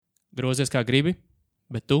grozies kā gribi,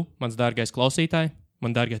 bet tu, mans dārgais klausītāji,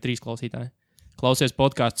 man dārgie 3 klausītāji, klausies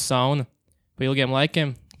podcastu Sauna. Pa ilgiem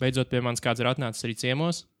laikiem, beidzot pie manis kāds ir atnācis arī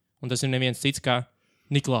ciemos, un tas ir neviens cits kā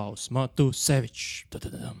Niklaus Matusevičs.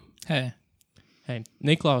 Hei.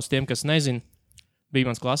 Niklaus, tiem, kas nezin, bija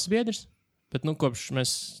mans klases biedrs, bet kopš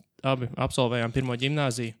mēs abi absolvējām pirmo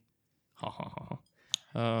ģimnāziju,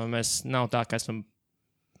 mēs nav tā, ka esam,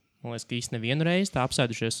 man liekas, ka īsti nevienu reizi tā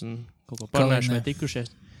apsēdušies un kaut ko parunājuši vai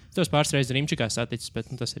tikušies. Tos pāris reizes Rimčikā saticis,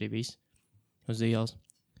 bet tas arī viss uz ielas.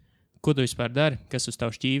 Ko tu vispār dari? Kas uz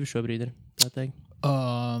tavu šķīvi šobrīd ir? Tā teikt?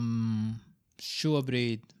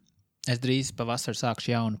 Šobrīd es drīz pavasar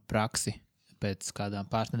sākšu jaunu praksi pēc kādām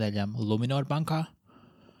pāris nedēļām Luminor bankā.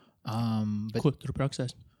 Ko tur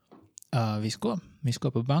praksēs? Visko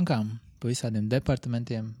pa bankām, pa visādiem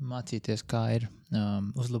departamentiem, mācīties, kā ir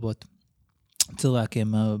uzlabot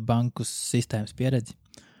cilvēkiem banku sistēmas pieredzi,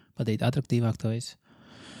 padarīt atraktīvāk to visu.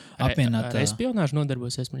 Apmienāt... Es spionāžu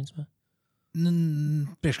nodarbosies, principā.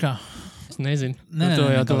 Priekš kā? Es nezinu. To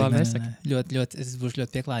jau tu vēl nesaki. Ļoti, es būšu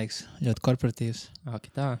ļoti pieklājīgs, ļoti korporatīvs.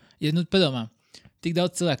 Tā. Ja, padomā, tik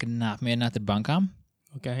daudz cilvēku ir neapmierināti ar bankām,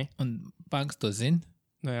 un bankas to zina.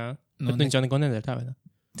 Jā, bet viņš jau neko nedara tā veidā.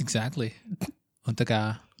 Exactly. Un tā kā,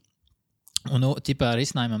 ķipā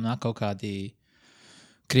risinājumam nāk kaut kādi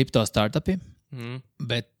kripto startupi,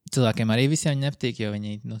 bet cilvēkiem arī visiem nepatīk, jo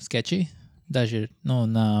viņi, sketchy, daži ir,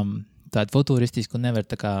 tādi futuristiski un nevar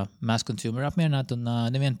tā kā mass consumer apmierināt, un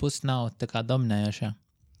neviena puses nav tā kā dominējošā.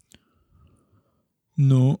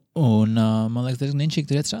 Man liekas, diezgan inšīgi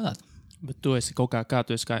tur iet strādāt. Bet tu esi kaut kā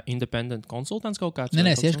tu esi kā independent konsultants kaut kāds?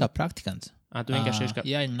 Nē, es iešu kā praktikants. Tu vienkārši ieši kā...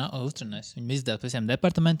 Jā, viņi nav uztrenēs. Viņi izdēl visiem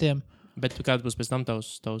departamentiem. Bet kāds būs pēc tam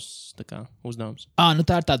tavs tā kā uzdevums? Tā ir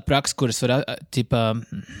tāda praksa, kuras var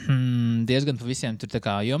diezgan pa visiem tur tā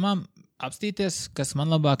kā jomām apstīties, kas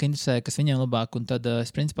man labāk interesē, kas viņiem labāk, un tad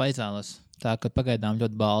es principā izvēlos. Tā, ka pagaidām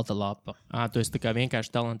ļoti balta lapa. Tu esi tā kā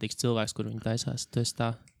vienkārši talantīgs cilvēks, kur viņi taisās. Tu esi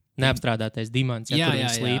tā neapstrādātais dimants, jā,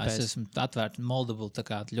 es esmu atvērts moldable, tā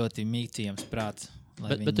kā ļoti mīkstījams prāts.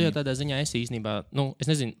 Bet tu jau tādā ziņā esi īstenībā, es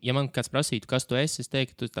nezinu, ja man kāds prasītu, kas tu esi, es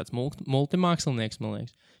teiktu, tu esi tāds multimākslinieks, man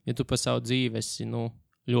liekas. Ja tu pa savu dzīvi esi,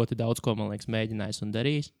 ļoti daudz ko, man liekas, mēģinājis un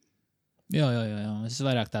darījis. Jā. Es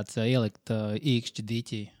vairāk tāds ielikt īkšķi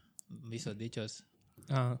dīķī, visos dīķos.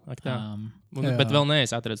 Tā. Bet vēl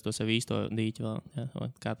neesi atradis to savu īsto dīķi vēl, jā?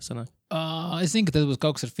 Kā tas sanāk? Es zinu, ka tas būs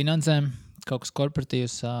kaut kas ar finansēm, kaut kas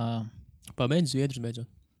korporatīvs. Pabeidz Zviedrus beidzot?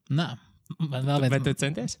 Nē. Bet tu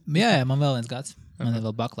centies? Jā, man vēl viens gads. Man ir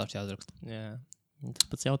vēl baklārs jāuzraksta. Jā, tas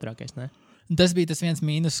pats jautrākais, ne? Tas bija tas viens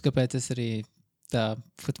mīnus, kāpēc es arī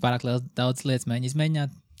pārāk daudz lietas mēģinu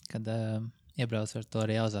izmēģināt, kad iebrauc ar to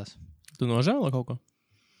arī jāuzās. Tu nožēlo kaut ko?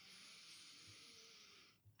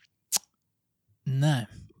 Nē.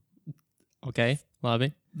 Ok,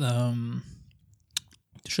 labi.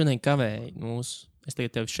 Tu šodien kavēji es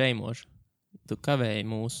tagad tevi šeimošu, tu kavēji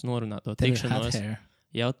mūsu norunāto tikšanos.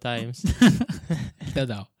 Jautājums. Tev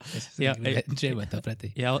nav. Es džēmēju tā pretī.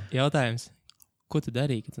 Jautājums. Ko tu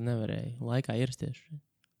darīji, ka tu nevarēji laikā ierasties?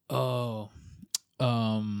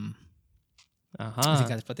 Zini,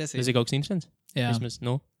 kā tas patiesībā? Tas ir kaut kas interesants? Jā. Vismaz,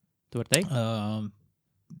 tu vari teikt?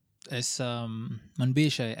 Man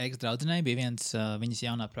bija šai ex-draudzenei, bija viņas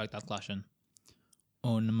jaunā projekta atklāšana.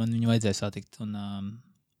 Un man viņu vajadzēja satikt un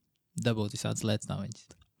dabūt visādas lietas no viņas.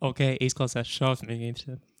 Ok, izklausās šausmīgi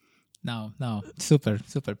interesanti. Nav. Super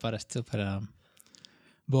parasti, super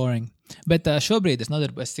boring. Bet šobrīd es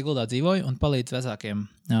Siguldā dzīvoju un palīdzu vecākiem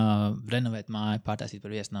renovēt māju, pārtaisīt par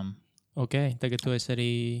viesnamu. Ok, tagad tu esi arī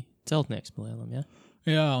celtnieks palielam, jā?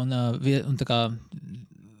 Jā, un tā kā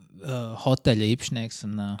hoteļa īpašnieks.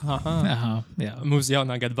 Aha. Jā. Mums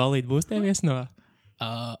jaunā gada balīti būs tie viesnavā?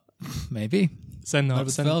 Maybe.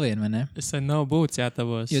 Varbūt vēl viena, vai ne? Sen nav būts, jā,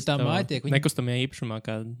 tavos. Jo tā māja tiek... Nekustamajā īpašumā,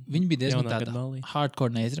 kā viņa bija diezgan tāda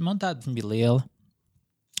hardcore neizremontēta, viņa bija liela.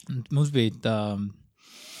 Mums bija tā,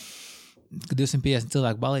 250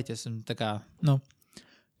 cilvēku balīties, un tā kā,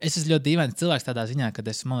 es esmu ļoti dīvains cilvēks tādā ziņā, kad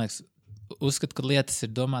es, man liekas, uzskatu, ka lietas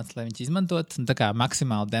ir domātas, lai viņas izmantot, un tā kā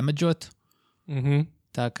maksimāli damageot.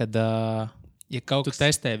 Tā, kad... Ja tu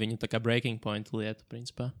testē viņu tā kā breaking point lietu,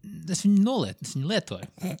 principā. Es viņu lietoju.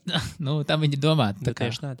 Tam viņi domāt.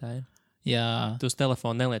 Tieši tā ir. Jā. Tu uz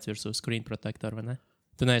telefonu neliec virsū screen protector, vai ne?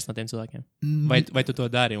 Tu neesi no tiem cilvēkiem. Vai tu to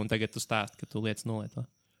dari un tagad tu stāst, ka tu lietas nolieto?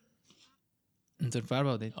 Tur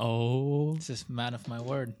pārbaudīt. This is man of my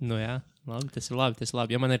word. Jā, labi, tas ir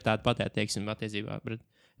labi. Ja man ir tāda patēt, teiksim, attiecībā,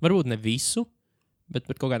 varbūt ne visu, bet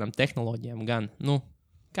par kaut kādām tehnoloģijām gan,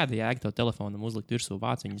 Kāda jēga tev telefonam uzlikt virsū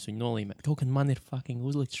vāciņus, viņu nolīmēt? Kaut kad man ir fucking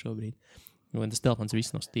uzlikts šobrīd. Jo tas telefons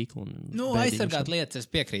viss no stīkla. Aizsargāt lietas, es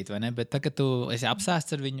piekrītu, vai ne? Bet tā, kad tu esi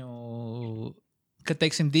apsēsts ar viņu, kad,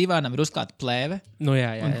 teiksim, divānam ir uzklāta plēve.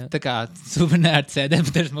 Jā. Tā kā suvenēri sēdē,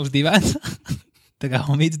 bet tas mums divāns. Tā kā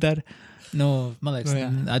homīts dara. Man liekas,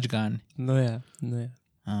 atžgāni.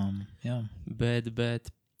 Jā. Bet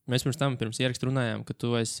mēs pirms ierakstu runājām, ka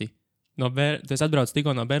tu esi atbraucis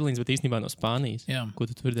tikko no Berlīnas, bet īstenībā no Spānijas. Jā. Ko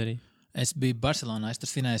tu tur darīji? Es biju Barcelonā, es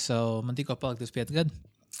tur svinēju savu, man tikko palika 25 gadu.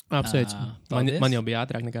 Apsveicu. Man jau bija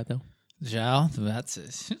ātrāk nekā tev. Žēl, tu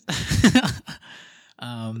vecis.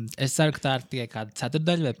 Es ceru, ka tā ir tikai kāda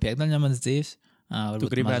ceturdaļa vai piekdaļa no manas dzīves.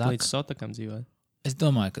 Tu gribētu līdz Sotakam dzīvot? Es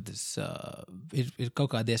domāju, ka tas ir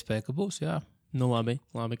kaut kāda iespēja, ka būs, jā. Labi,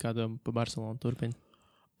 kādu pa Barcelonu turpini.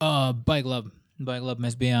 Baigi labi.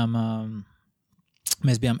 Mēs bijām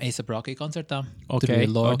A$AP Rocky koncertā. Okay, tur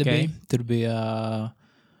bija Lorde bija. Tur bija,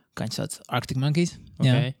 kā viņš sauc, Arctic Monkeys.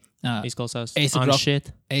 Okay. Izklausās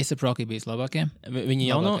A$AP Rocky bija labākie. Viņi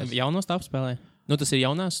jauno stāvu spēlē? Tas ir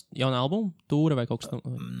jauna albuma, tūra vai kaut kas tam?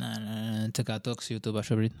 Nē, tā kā to, kas YouTube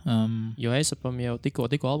šobrīd. Jo A$APam jau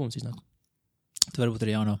tikko albums iznāk. Tu varbūt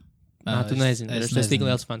ir jauno. Tu nezini. Es esmu tik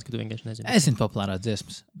liels fans, ka tu vienkārši nezini. Es zinu populārās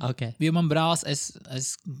dziesmas. Okay. Jo man brālis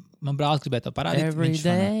gribēja to parādīt. Every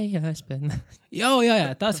day I spend. Jā,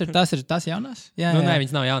 tas ir jaunās. Jā. Nē,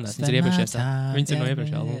 viņas nav jaunās. Viņas ir iepriekšējās. Viņas ir no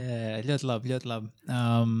iepriekšējā albuma. Ļoti labi.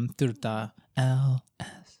 Tur tā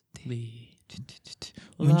LSD.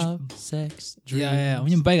 Love, sex, dreams. Jā,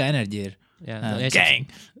 viņam baigā enerģija ir.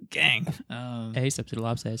 Gang. A$AP ir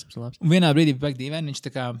labs. Un vienā brīdī bija baigi dīvaini, viņš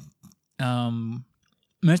tā kā...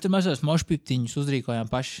 Mēs tur mazos mošpitiņus uzrīkojām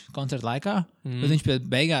paši koncerta laikā, bet viņš pie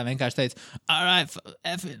beigām vienkārši teica, all right,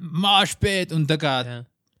 mošpit, un tā kā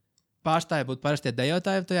pārstāja būt parastie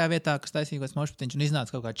dejotāji tajā vietā, kas taisīja kāds mošpitiņš, un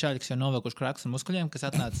iznāca kaut kā čaļi, kas jau novilkuši krakus un muskuļiem, kas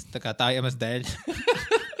atnāca tā iemesla dēļ.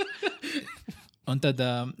 Un tad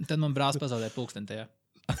man brālis pazaudēja pulksteni tajā.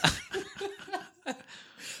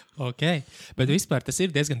 Ok, bet vispār tas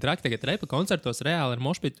ir diezgan traki. Tagad repa koncertos reāli ar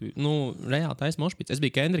mošpitu, reāli taisa mošpits. Es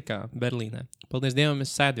biju Kendrikā, Berlīnē. Paldies Dievam,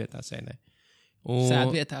 es sēdvietā sēdēju.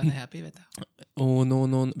 Sēdvietā, ne pievietā.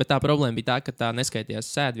 Bet tā problēma bija tā, ka tā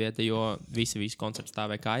neskaitījās sēdvieta, jo visi koncerti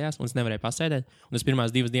stāvēja kājās, un es nevarēju pasēdēt. Un es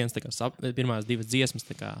pirmās divas dziesmas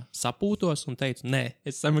sapūtos un teicu, nē,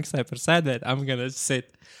 es samaksāju par sēdvietu, I'm gonna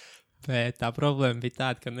sit. Bet tā problēma bija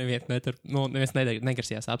tāda, ka neviens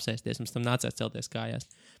negrasījās apsēsties, mums tam nācās celties kājās.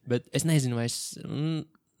 Bet es nezinu, vai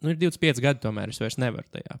ir 25 gadi tomēr, es vairs nevaru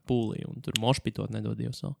tajā pūlī, un tur mošpitot nedod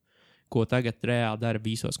Dievs vēl. Ko tagad reāli dara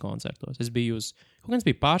visos koncertos. Es biju kaut kāds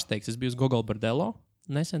bija pārsteigts, es biju uz Gogol Bordello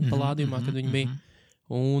nesen palādījumā, kad viņi bija,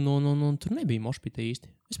 un tur nebija mošpita īsti.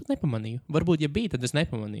 Es pat nepamanīju. Varbūt, ja bija, tad es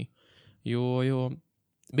nepamanīju. Jo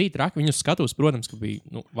bija traki, viņus skatos, protams, ka bija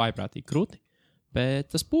vaiprātīgi kruti. Bet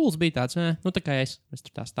tas pūls bija tāds, tā kā mēs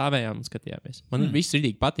tur tā stāvējām un skatījāmies. Man viss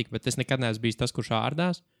rīdīgi patika, bet es nekad neesmu bijis tas, kurš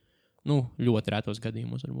ārdās. Ļoti rētos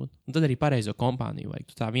gadījumos varbūt. Un tad arī pareizo kompāniju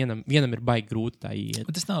vajag. Tā vienam ir baigi grūti tā iet.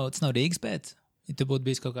 Tas nav Rīgas pēc? Ja tu būtu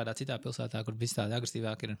bijis kaut kādā citā pilsētā, kur viss tādi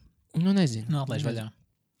agresīvāk ir. Nezinu. Atlaiž vaļā.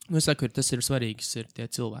 Es saku, tas ir svarīgi, kas ir tie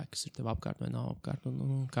cilvēki, kas ir tev apkārt vai nav apkārt,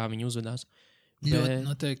 un kā viņi uzvedās.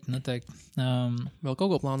 Noteikti. Vēl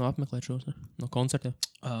kaut ko plāno apmeklēt šos no koncertiem?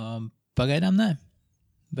 Pagaidām nē,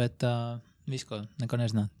 bet visu, ko neko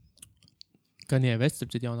nezināt. Kanye West,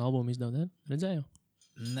 starp citu, jaunu albumu izdevu, redzēju?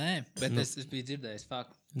 Nē, bet es biju dzirdējis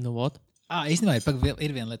faktu. What? Īstenībā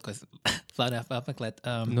ir viena lieta, ko es plānoju apmeklēt.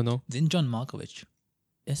 Zini John Malkovich?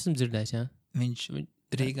 Es esmu dzirdējis, jā. Viņš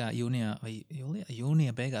Rīgā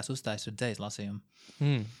jūnijā beigās uzstājas ar dzējas lasījumu.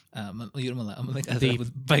 Man liekas, tas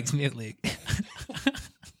būtu baigs smieklīgi.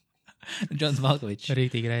 Johns Malkovich.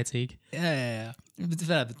 Rītīgi rēcīgi. Jā. Bet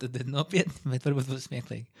varētu būt nopietni, bet varbūt būs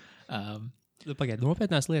smieklīgi. Pagaid,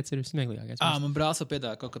 nopietnās lietas ir smieklīgākais. Man brālis vēl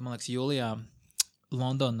piedāvā kaut kad, man liekas, jūlijā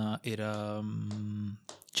Londonā ir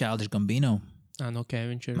Childish Gambino.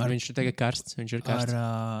 Viņš ir tagad karsts. Viņš ir karsts.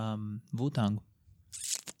 Ar Wu-Tangu.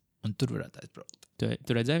 Un tur varētu aizbraukt.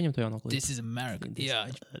 Tu redzēji viņam to jau no klīpa? This is America. Jā.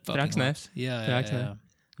 Traks, ne? Jā.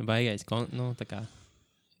 Baigais, tā kā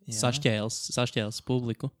sašķēls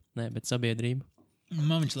publiku. Nē, bet sabiedrību.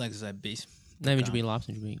 Man viņš liekas, vai bijis. Nē, viņš bija labs,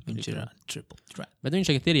 viņš ir triple threat. Bet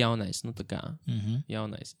viņš tagad ir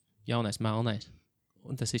jaunais, jaunais melnais.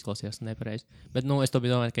 Un tas izklausījās nepareizi. Bet, es to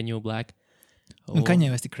biju domājis, ka New Black.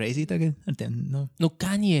 Kanye West ir crazy tagad? Ar tiem,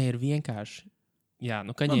 Kanye ir vienkārši. Jā,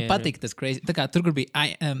 Kanye man patīk tas crazy. Tā kā tur, kur bija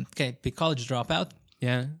college dropout.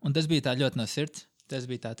 Jā. Un tas bija tā ļoti no sirds. Tas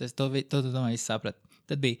bija tā, to domāju, es sapratu.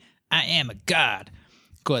 Tad bija I am a god.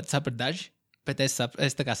 Ko saprat daži? Bet es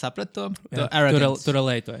tā kā sapratu to arrogance. Tu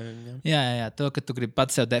relētoji. Jā, to, ka tu gribi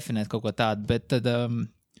pats sev definēt kaut ko tādu. Bet tad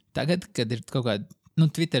tagad, kad ir kaut kādi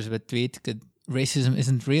Twitters, bet tweet, ka racism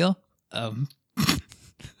isn't real.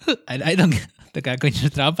 I don't get, tā kā viņš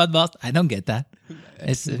ir Trump atbalsta, I don't get that.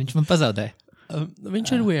 Viņš man pazaudēja.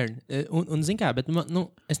 Viņš ir weird. Un zin kā, bet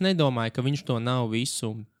es nedomāju, ka viņš to nav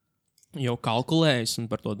visu jau kalkulējis un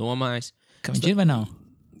par to domājis. Ka viņš ir vai nav?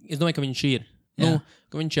 Es domāju, ka viņš ir.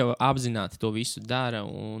 Ka viņš jau apzināti to visu dara.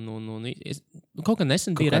 Kaut kā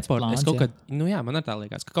nesen bija reports. Man tā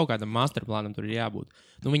liekas, ka kaut kādam masterplānam tur ir jābūt.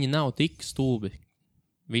 Viņi nav tik stulbi.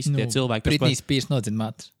 Visi tie cilvēki, kas... Britney Spears nodzina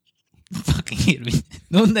matru. Fucking ir viņi.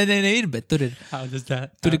 Ir, bet tur ir...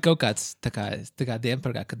 Tur ir kaut kāds, tā kā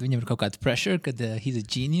dienprogā, kad viņam ir kaut kāds pressure, kad he's a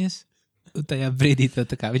genius. Un tajā brīdī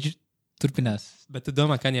tā kā viņš turpinās. Bet tu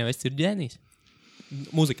domā, ka Kanye West ir ģēnijs?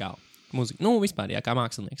 Muzikāli. Vispār, kā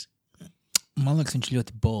mākslinieks. Man liekas, viņš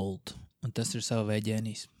ļoti bold. Un tas ir sava veida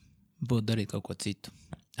ģēnijs. Būtu darīt kaut ko citu.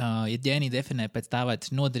 Ja ģēnija definē pēc tā, vai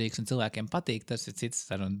tas ir noderīgs un cilvēkiem patīk, tas ir cits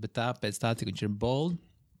saruna. Bet pēc tā, cik viņš ir bold,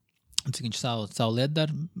 un cik viņš savu lietu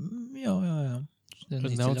dara, jā.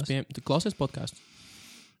 Tu klausies podcastu?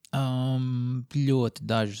 Ļoti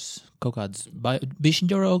dažus. Kaut kādus.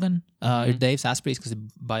 Bišķiņ Joe Rogan. Ir Daves Asprīs, kas ir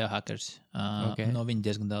biohackers. No viņa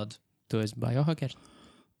diezgan daudz. Tu esi biohackers?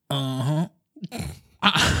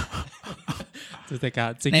 Tā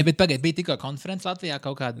kā, cik... Nē, bet pagaid, bija tikko konferences Latvijā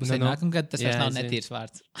kaut kāda. Nākamgad tas vairs nav netīrs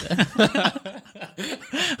vārds.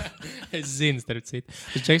 Es zinu, starp citu.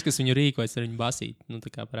 Es čeks, kas viņu rīkojas ar viņu basīt.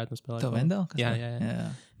 Tā kā parētu spēlēt. To Vendel? Jā.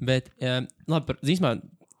 Bet, labi, zīmā,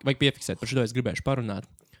 vajag piefiksēt, par šo es gribēšu parunāt.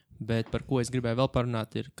 Bet par ko es gribēju vēl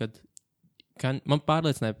parunāt ir, kad man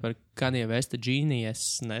pārliecināja par Kanye Westa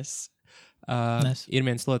geniusness. Ir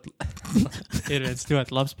viens ļoti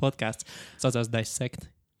labs podcasts, saucās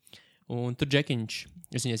Dissect. Un tur Džekiņš,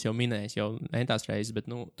 es viņas jau minēju, jau entās reizes, bet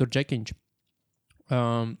tur Džekiņš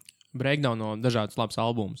breakdowno dažādus labus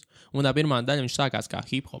albumus. Un tā pirmā daļa viņš sākās kā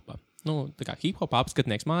hip-hopa. Tā kā hip-hopa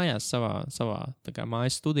apskatnieks mājās, savā tā kā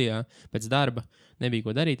mājas studijā pēc darba. Nebija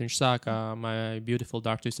ko darīt. Viņš sāka My Beautiful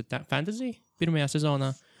Dark Twisted Fantasy pirmajā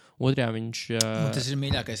sezonā. Otrajā viņš... tas ir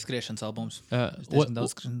mīļākais skriešanas albums.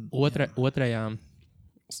 Otrajā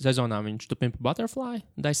sezonā viņš Tu Pimp a Butterfly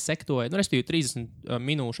dissektoja, respektīvi 30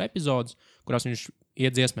 minūšu epizodes, kurās viņš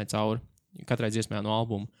iet dziesmē cauri, katrai dziesmē no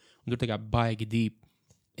albuma. Un tur tā kā baigi deep.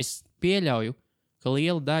 Es pieļauju, ka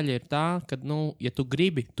liela daļa ir tā, ka, ja tu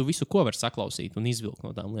gribi, tu visu ko var saklausīt un izvilkt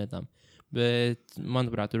no tām lietām. Bet,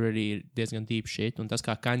 manuprāt, tur arī ir diezgan deep shit. Un tas,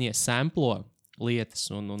 kā Kanye samplo lietas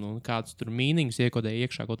un kādus tur meaningus iekodēja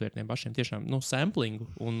iekšā, kaut vai ar tiem pašiem tiešām, samplingu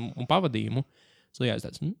un pavadījumu.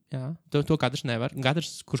 To katrs nevar.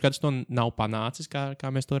 Kurš katrs to nav panācis, kā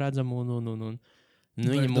mēs to redzam, un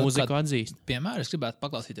viņa mūziku atzīst. Piemēram, es gribētu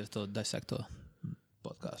paklausīties to Dissecto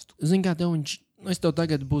podcastu. Zini, kā es tev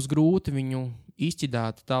tagad būs grūti viņu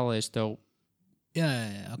izķidāt tā, lai es tev... Jā,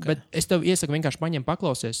 okay. Bet es tev iesaku vienkārši paņem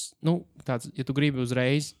paklausies. Ja tu gribi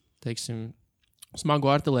uzreiz, teiksim, smagu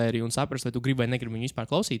artilēriju un saprast, vai tu gribi vai negribi viņu vispār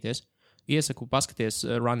klausīties, iesaku paskaties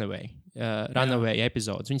Runaway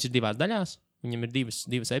epizodes. Viņas ir 2 daļās. Viņam ir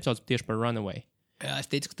 2 epizodes tieši par Runaway. Jā, es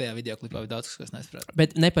ticu, ka tajā videoklipā ir daudz, kas nesaprāt.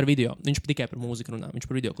 Bet ne par video. Viņš tikai par mūziku runā. Viņš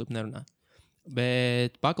par videoklipu nerunā.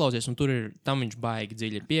 Bet paklausies, un tur ir tam viņš baigi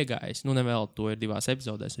dziļi ir piegājis. Nevēl to ir 2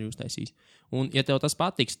 epizodēs arī uztaisījis. Un, ja tev tas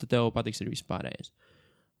patiks, tad tev patiks arī vispārējais.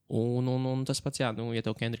 Un tas pats, ja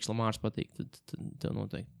tev Kendricks Lamārs patīk, tad tev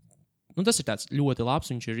noteikti. Tas ir tāds ļoti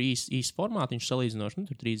labs, viņš ir īs formāts, viņš salīdzinoši,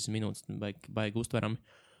 tur 30 minūtes baigi uztverami.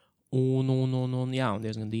 Un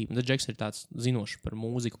diezgan dīvi. Tad Džeks ir tāds zinošs par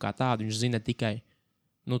mūziku kā tādu. Viņš zina tikai,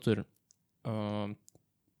 tur,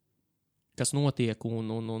 kas notiek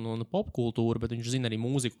un popkultūru, bet viņš zina arī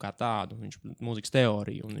mūziku kā tādu. Viņš mūzikas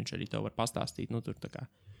teoriju, un viņš arī tev var pastāstīt, tur tā kā,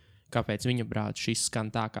 kāpēc viņa brāt šis skan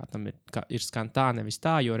tā, kā tam ir skan tā, nevis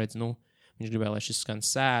tā, jo redz, viņš gribēja, lai šis skan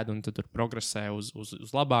sēd, un tad tur progresē uz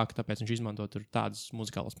labāk, tāpēc viņš izmanto tur tādus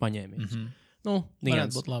muzikālus paņēmienus.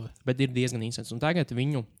 Varētu būt labi. Bet ir diezgan interesants. Un tagad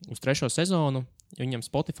viņu uz 3. sezonu, viņam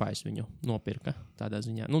Spotify viņu nopirka tādā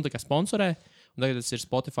ziņā. Tā kā sponsorē, un tagad tas ir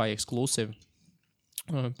Spotify exclusive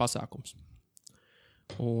pasākums.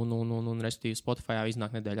 Un respektīvi Spotifyā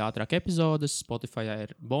iznāk nedēļa ātrāk epizodes, Spotifyā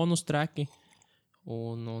ir bonus traki,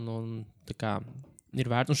 un tā kā ir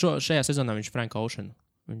vērts. Un šajā sezonā viņš Frank Ocean,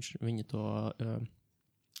 viņa to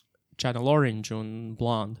Channel Orange un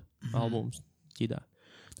Blonde albums ķidā.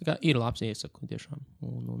 Tā kā ir labs iesaku tiešām,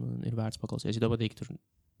 un ir vērts paklausīties. Ja tev patīk tur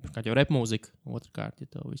kā jau rap mūzika, otrkārt, ja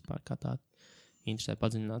tev vispār kā tāda interesē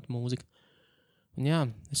padziļināt mūziku. Un jā,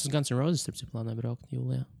 es uz Guns N' Roses plānoju braukt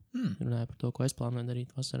jūlijā. Runāju par to, ko es plānoju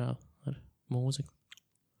darīt vasarā ar mūziku.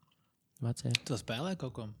 Vecē. Tu spēlē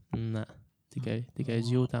kaut ko? Nē, tikai uz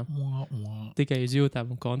jūtām. Tikai uz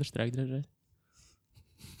jūtām un Counter-Strike dažreiz.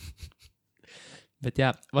 Bet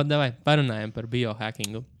jā, davai, parunājam par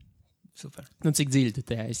biohackingu. Super. Nu, cik dziļi tu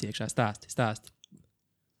tajā esi iekšā? Stāsti.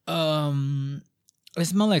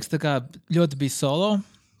 Man liekas, tā kā ļoti bija solo.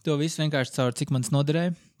 To visu vienkārši caur cik man tas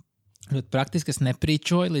noderēja. Ļoti praktiski, es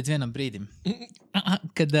neprīčoju līdz vienam brīdim.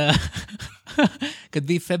 Kad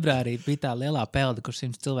bija februārī, bija tā lielā pelde, kur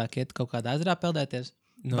 100 cilvēki iet kaut kādā ezerā peldēties.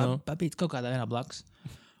 Papīt kaut kādā vienā blakus.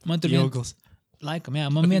 Man tur Jogls. Laikam, jā,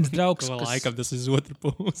 man viens draugs, Laikam tas ir otru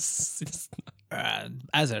puses.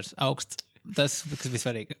 Ezers, augsts. Tas, kas bija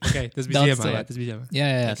svarīgi. Okay, tas bija ziemā.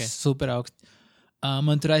 Jā, Okay. super augsts.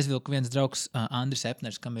 Man tur aizvilka viens draugs, Andris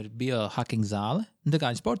Epners, kam ir biohacking zāle. Tā kā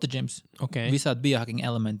viņš sporta gyms. Okay. Visādi biohacking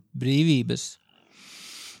elementi. Brīvības.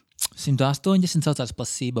 180 saucās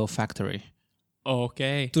Placebo Factory.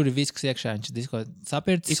 Okay. Tur ir viss, kas iekšā. Viņš disko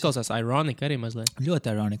sapirts. Izklausās ironiski arī mazliet.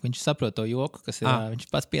 Ļoti ironiski. Viņš saprot to joku, kas ir, viņš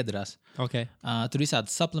pats piedarās. Okay. Tur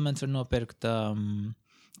visādi supplements var nopirkt.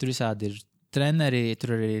 Tur visādi ir treneri.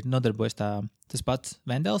 Tur arī nodarbojas tas pats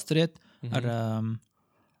Vendels tur iet ar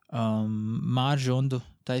Māržu Undu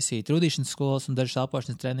taisīt rudīšanas skolas un dažas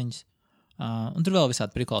elpošanas treniņas. Un tur vēl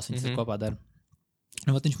visādi prikals viņas tur kopā dara.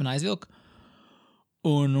 Nu, viņš man aizvilka.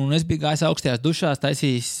 Un es biju gājis augstajās dušās,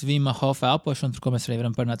 taisījis Vima Hofa elpošanu, par ko mēs arī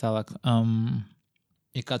varam parunāt tālāk.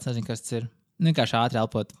 Ja kāds nezin, kas tas ir, vienkārši ātri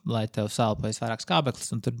elpot, lai tev sālpojas vairāk skābeklis,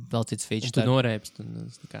 un tur vēl cits features. Tu norēpst.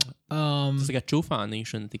 Tas tikai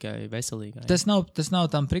čufānīšana, tikai veselīgā. Tas nav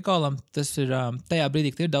tam prikolam. Tas ir tajā brīdī,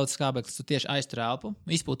 kad ir daudz skābeklis, tu tieši aiztur elpu,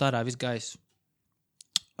 izpūt ārā visu gaisu.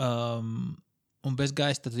 Un bez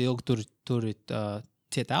gaisa tad ilgi tur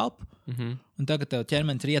ciet elpu. Un tagad tev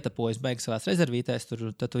ķermenis ir ietapojas beigas savās rezervītēs,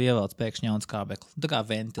 tad tu ievelc pēkšņi jaunu skābekli. Tā kā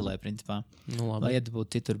ventilē, principā. Nu, labi. Lai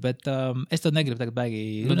iedabūtu citur. Bet es to negribu tagad baigi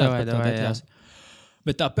runāt par to detaļās.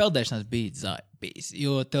 Bet tā peldēšanās bija bijis.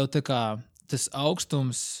 Jo tev tā kā tas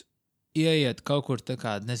augstums ieiet kaut kur tā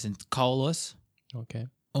kā, nezinu, kaulos. Okay.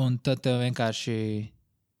 Un tad tev vienkārši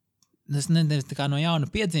tas nevis tā kā no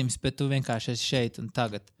jauna piedzīmes, bet tu vienkārši esi šeit un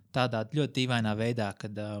tagad. Tādā ļoti dīvainā veidā,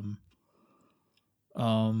 kad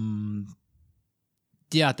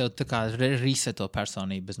jā, tev tā kā reseto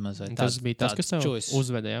personību bez mazliet. Tas bija tas, kas tev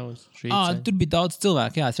uzvedēja uz šī. Tur bija daudz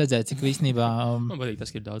cilvēku, jā, es redzēju, cik īstenībā. Man patīk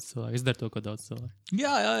tas, ka ir daudz cilvēku. Es daru to, ko daudz cilvēku.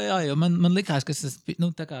 Jā, jo man likās, ka es,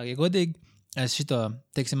 tā kā, ja godīgi, es šito,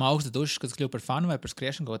 teiksim, augstu dušu, kas kļuva par fanu vai par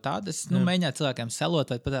skriešanu kaut tādu, es, mēģināju cilvēkiem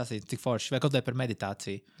selot vai patāstīt, cik forši, vai kaut vai par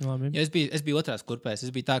meditāciju. Labi. Jo es biju otrās kurpēs,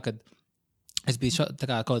 es biju tā, ka es biju tā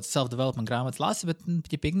kā kaut kāds self-development grāmatas lasi, bet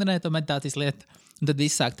ja ignorēju to meditācijas lietu. Un tad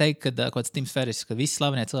viss sāk teikt, ka kaut kāds Tims Ferris, ka visi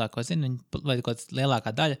slavenie cilvēki, ko zina, vai kaut kāds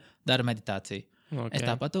lielākā daļa dara meditāciju. Okay. Es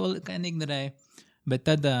tāpat to ignorēju. Bet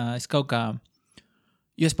tad es kaut kā,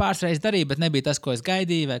 jo es pāris reizes darīju, bet nebija tas, ko es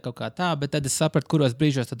gaidīju, vai kaut kā tā, bet tad es sapratu, kuros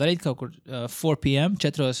brīžos to darīt, kaut kur 4 p.m.,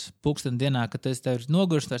 4 pulksteni dienā, kad es tev ir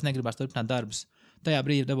noguris, vairs negribās turpināt darbus. Tajā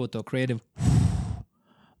brīdī dabūt to creative.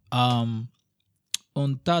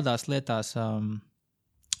 Un tādās lietās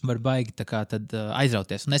var baigi tā kā tad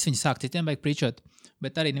aizrauties. Un es viņu sāku citiem baigi pričot,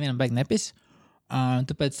 bet arī nevienam baigi nepis.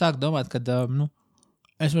 Tāpēc sāku domāt, ka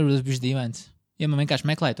es varbūt esmu bijis dīvains. Ja man vienkārši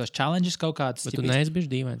meklēju tos challenges kaut kāds. Bet tu neesi bijis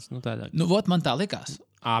dīvains. Vot man tā likās.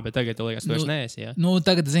 Bet tagad tu liekas, tu vairs neesi, jā?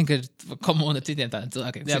 Tagad es zinu, ka ir komūna citiem tādiem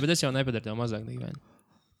cilvēkiem. Jā, bet es jau nepadaru tev mazāk dīvaini.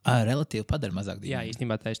 Relatīvi padara mazāk dīvaini. Jā,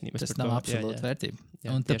 īstenībā taisnība. Tas nav absolūta vērtība.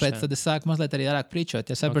 Jā, un tāpēc tad es sāku mazliet arī vairāk pričot.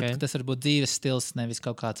 Ja sapratu, Okay. ka tas var būt dzīves stils, nevis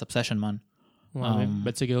kaut kāds obsession man. Labi,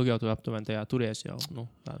 bet cik ilgi jau tu aptuveni tajā turies jau?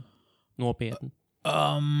 Tā nopietni.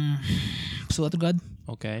 1,5 gadu.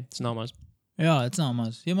 Ok, tas nav maz. Jā, tas nav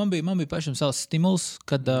maz. Ja man bija pašam savs stimuls,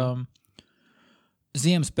 kad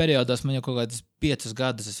ziemas periodos man jau kaut kādas 5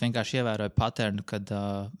 gadus es vienkārši ievēroju patternu, kad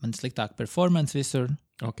man sliktāk performance visur.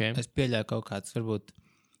 Okay. Es pieļauju kaut kāds, varbūt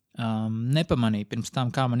nepamanīju pirms tam,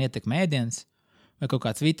 kā man ietekmē ēdiens vai kaut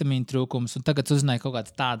kāds vitamīnu trūkums, un tagad uzzināju kaut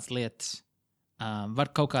kādas tādas lietas. Var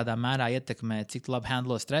kaut kādā mērā ietekmēt, cik labi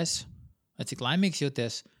handlo stresu vai cik laimīgs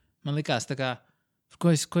jūties. Man likās, tā kā, ko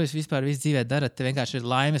es vispār visu dzīvē daru, te vienkārši ir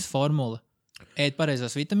laimes formula. Ēd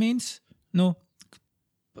pareizos vitamīnus,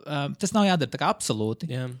 tas nav jādara tā kā absolūti,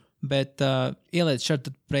 bet ieliec šeit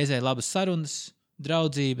reizē labas sarunas,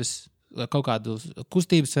 draudzības, kaut kādu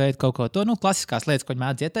kustības veidu, kaut ko to, klasiskās lietas, ko viņi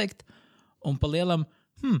mēdz ieteikt, un pa lielam,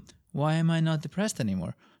 why am I not depressed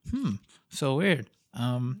anymore? So weird.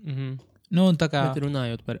 Tā kā... Bet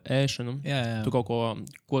runājot par ēšanu, jā. Tu kaut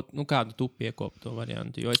ko kādu tu piekopi to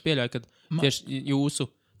variantu, jo es pieļauju, ka tieši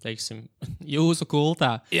jūsu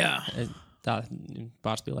kultā, tā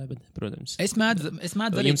pārspīlēja, bet, protams. Es mēdzu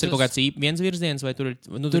arī... Jums ir kaut kāds viens virziens, vai tur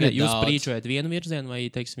ir jūs prīčojat vienu virzienu, vai,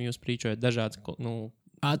 teiksim, jūs prīčojat dažādas,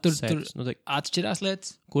 tur atšķirās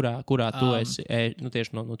lietas. Kurā tu esi,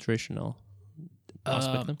 tieši no nutritional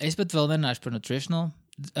aspektam? Es pat vēl nerunāšu par nutritional.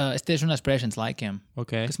 Es tieši runāšu par ēšanas laikiem,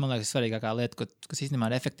 Okay. kas man liekas svarīgākā lieta, kas īstenībā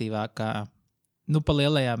ir efektīvākā. Pa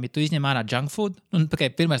lielajām, ja tu izņem ārā junk food,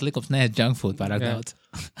 pirmais likums neēst junk food pārāk daudz.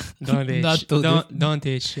 Don't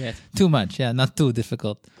eat shit. Too much, yeah, not too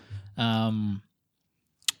difficult.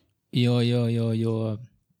 Jo, ja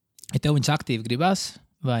tev viņas aktīvi gribās,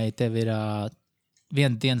 vai tev ir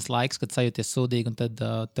viena dienas laiks, kad sajūties sūdīgi, un tad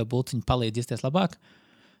tev bulciņi palīdz justies labāk,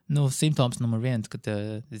 simptoms numur 1, kad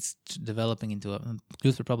it's developing into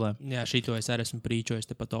kļūst par problēmu. Jā, šito es arī esmu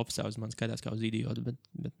prīčojis tepat ofisā, uz man skatās kā uz idiotu, bet...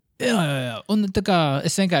 Jā. Un tā kā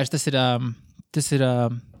es vienkārši, tas ir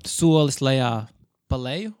solis lejā pa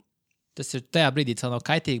leju. Tas ir tajā brīdī vēl nav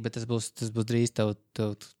kaitīgi, bet tas būs drīz tev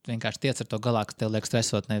vienkārši tiec ar to galā, kas tev liek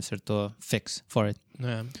stresot, nevis ar to fix for it.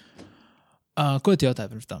 Jā. Ko tu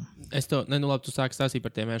jautāji pirms tam? Es to, labi, tu sāki stāstīt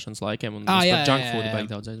par tiem ēšanas laikiem, un par junk food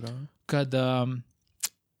baigi daudz aizbraucu. Kad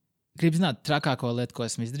gribi zināt trakāko lietu, ko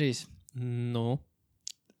esmu izdarījis?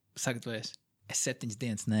 Sagatavojies. Es 7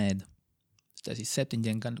 dienas neēdu. Es taisīju 7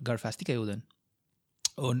 dienu garu fast tikai ūdeni.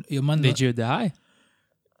 Did you die?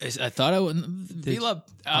 I thought I would. Bija labi.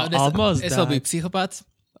 Es vēl biju psihopāts.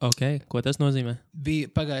 Ok, ko tas nozīmē? Bija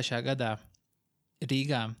pagājušā gadā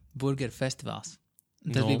Rīgā burgeru festivāls.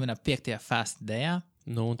 Tas bija manā 5. fast dayā.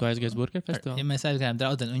 Un tu aizgājies burgeru festivālā? Ja mēs aizgājām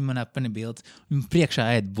draudzeni, viņi manā panebildes, viņi priekšā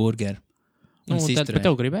ēd burgeru. Tad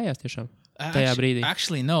tev gribējās tiešām? Tajā brīdī.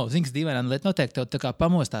 Actually, no. Zins, dīvainā lieta noteikti tev tā kā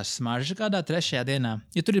pamostās smarža kādā 3. dienā.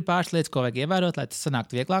 Ja tur ir pāris lietas, ko vajag ievērot, lai tas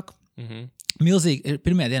sanāktu vieglāk. Milzīgi,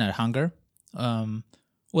 pirmajā dienā ir hunger.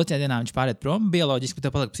 2. dienā viņš pāriet prom bioloģiski, bet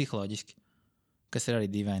tev paliek psiholoģiski. Kas ir arī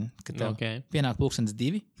dīvaini. Kad tev pienāk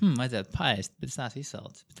 2:00, vajadzētu paēst, bet tas nāc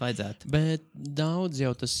izsalds. Bet vajadzētu. Bet daudz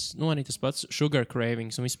jau tas, arī tas pats sugar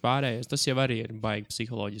cravings un vispārējais, tas jau arī ir baigi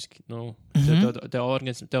psiholoģiski. Tev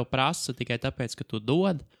organisms tev prasa tikai tāpēc, ka tu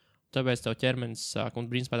dod. Tāpēc tev ķermenis sāk, un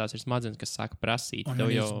principā tās ir smadzenes, kas sāk prasīt. Un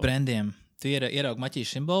arī uz brandiem. Tu ieraugi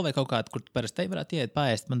maķīšu simbolu vai kaut kādu, kur tu parasti varētu iet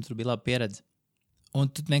paēst, man tur bija laba pieredze. Un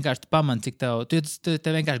tu vienkārši pamani, cik tev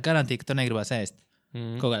vienkārši garantija, ka tu negribās ēst.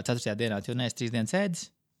 Kaut kādā 4. dienā, jo neesi 3 dienas ēdis,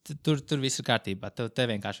 tur viss ir kārtībā. Tev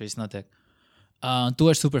vienkārši viss notiek. To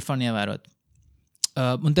ir super fun ievērot.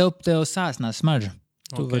 Un tev sāsnās smarža.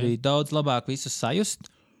 Tu vari daudz labāk visu sajust.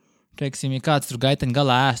 Teiksim, ja kāds tur gaiteņa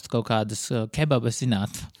galā ēstu kaut kādas kebabas,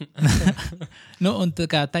 zinātu. Un tā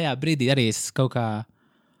kā tajā brīdī arī es kaut kā,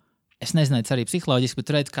 es nezinu, tas arī psiholoģiski,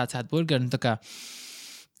 bet redzu, kāds ēd burgeru, un tā kā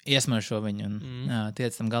iesmaršo viņu un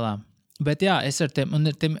tiec tam galā. Bet jā, es ar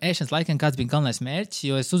tiem ēšanas laikiem kāds bija galvenais mērķis,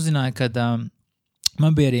 jo es uzzināju, ka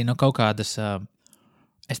man bija arī no kaut kādas,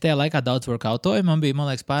 es tajā laikā daudz workoutoju, man bija, man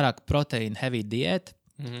liekas, pārāk proteīna heavy diēta.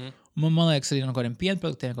 Man liekas, arī no kādiem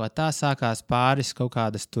pienproduktiem, kā tā sākās pāris kaut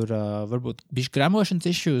kādas tur, varbūt bišķi gramošanas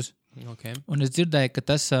issues. Okay. Un es dzirdēju, ka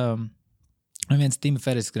tas viens Tima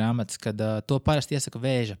Ferris grāmatas, kad to parasti iesaka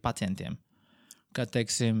vēža pacientiem. Kad,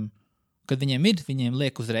 teiksim, kad viņiem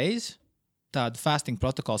liek uzreiz tādu fasting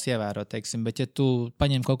protokols ievērot, teiksim, bet ja tu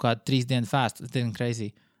paņem kaut kādu 3 dienu fast, tas diezgan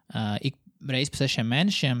crazy, ik reiz pa 6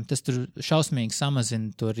 mēnešiem, tas tur šausmīgi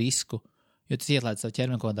samazina to risku. Jo tas ietlaiž savu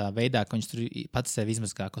ķermeni kaut kādā veidā, ka viņš tur pats sevi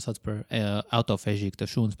izmazgā, ko sauc par autofēžiju, ka tev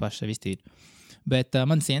šūnas paši sevi iztīra. Bet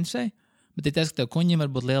man tas interesēja. Bet ir tas, ka tev kuņiem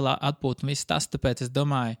var būt lielā atpūta un viss tas, tāpēc es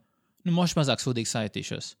domāju, moši mazāk sūdīgi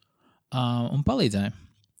sajutīšos. Un palīdzēja.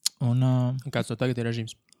 Un kāds to tagad ir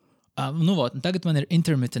režīms? Tagad man ir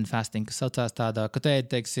intermittent fasting, kas saucās tādā, ka tu ēd,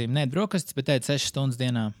 teiksim, neēd brokastis, bet ēd 6 stundas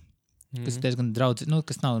dienā. Kas ir diezgan draudz,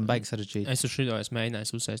 kas nav baigi sarežģīti. Es uz šito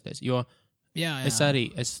mēģināju uzsēsties, jo Jā.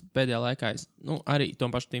 Es pēdējā laikā, arī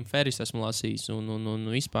tom pašu Tim Ferris esmu lasījis un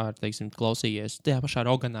vispār, teiksim, klausījies. Tajā pašā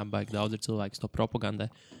Roganā baigi daudz ir cilvēki, kas to propagandē.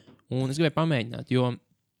 Un es gribēju pamēģināt, jo,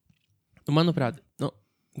 manuprāt,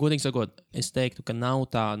 godīgi sakot, es teiktu, ka nav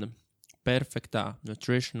tāda perfektā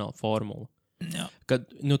nutritional formula. Jā. Kad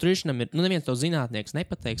nutritionam ir, neviens to zinātnieks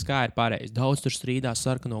nepateiks, kā ir pareizi. Daudz tur strīdās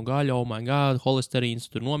sarkano gaļu, oh my god, holesterīns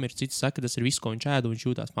tur nomirst, cits saka, ka tas ir viss, ko viņš ēd, un viņš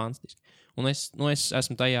jūtās fantastiski. Un es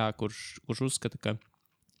esmu tajā, kurš uzskata, ka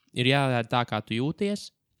ir jāēd tā, kā tu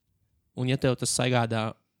jūties, un ja tev tas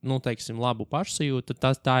sagādā, teiksim, labu pašsajūtu,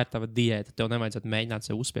 tad tā ir tava diēta. Tev nevajadzētu mēģināt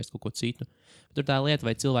sev uzspiest kaut ko citu. Bet tur tā lieta,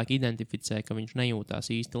 vai cilvēki identificē, ka viņš nejūtās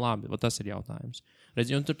īsti labi, tas ir jautājums. Redz,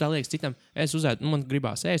 un tur tā liekas citam, man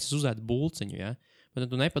gribās ēst, es uzēdu bulciņu, ja? Bet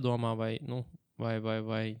tu nepadomā, vai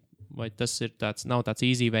tas ir nav tāds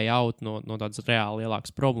easy way out no tādas reāli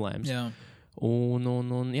lielākas problēmas. Jā. Un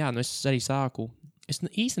es arī sāku, es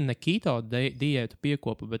īsti ne keto diētu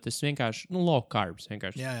piekopu, bet es vienkārši, low carbs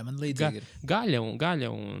vienkārši. Jā, man līdzīgi ir. Gaļa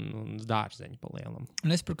un dārzeņi pa lielam. Un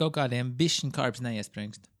es par kaut kādiem bišķiņu carbs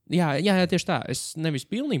neiespringstu. Jā, tieši tā. Es nevis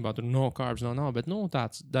pilnībā tur no carbs nav, bet,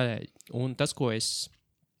 tāds daļai. Un tas, ko es...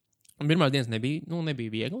 Pirmās dienas nebija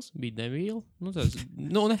viegls, bija devīli.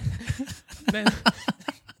 Ne.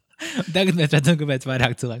 Tagad mēs redzam, kāpēc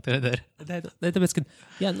vairāk cilvēku to nedara. Tāpēc, ka,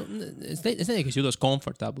 es nedomāju, ka es jūtos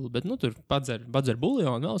komfortabli, bet, tur padzer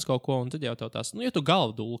buljonu, vēl uz kaut ko, un tad jau tās, ja tu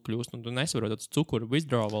galvu dūli kļūst, un tu nesvarot, tas cukuru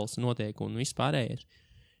withdrawals notiek un viss pārējais.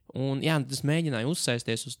 Un, tas mēģināja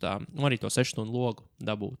uzsēsties uz tā, arī to 6 stundu logu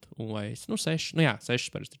dabūt. Un vai 6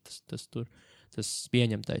 parasti tas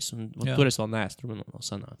pieņemtais. Un tur es vēl neesmu, tur man vēl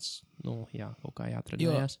sanācis. Kaut kā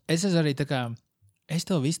jāatradījās. Es arī tā kā, es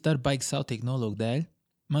to visu daru baigi sautīgi nolūku dēļ.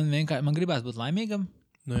 Man gribās būt laimīgam,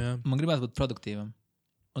 man gribās būt produktīvam.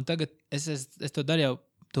 Un tagad es to daru jau,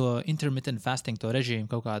 to intermittent fasting, to režīmu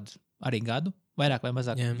kaut kādu arī gadu, vairāk vai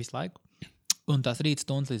mazāk visu laiku. Un tās rīta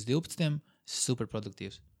stundas līdz 12. Super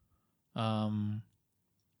produktīvs.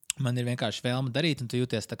 Man ir vienkārši vēlme darīt, un tu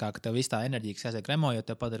jūties tā kā, ka tev viss tā enerģija, kas jāsaka remo, jo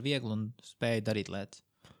tev padara viegli un spēj darīt lietas.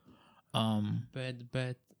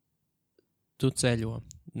 Bet tu ceļo.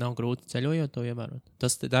 Nav grūti ceļojot to ievērot. Tā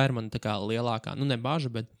ir man tā kā lielākā, ne baža,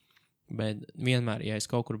 bet vienmēr, ja es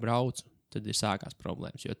kaut kur braucu, tad ir sākās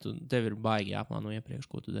problēmas, jo tev ir baigi jāplāno iepriekš,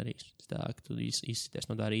 ko tu darīsi. Tā, ka tu izsities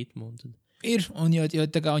no tā ritma. Ir, un ja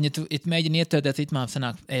tu mēģini ietvērties ritmā,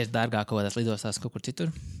 sanāk ēst dārgāk kaut kādās lidostās kaut kur citur,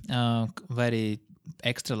 vai arī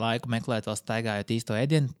ekstra laiku meklēt vēl staigājot īsto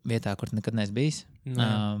ēdienu vietā, kur nekad neesi bijis.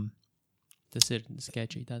 Tas ir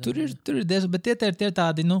sketchy. Tur ir diezgan, bet tie ir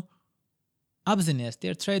tādi, apzinies,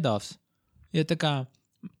 tie ir trade-offs. Jo tā kā,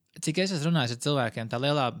 cik es esmu runājis ar cilvēkiem, tā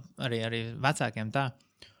lielā, arī vecākiem tā,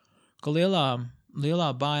 ka lielā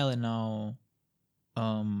baile nav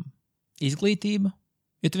izglītība,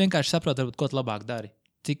 jo tu vienkārši saproti, varbūt, ko tu labāk dari.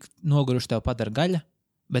 Cik noguruši tev padara gaļa,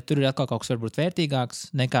 bet tur ir atkal kaut kas varbūt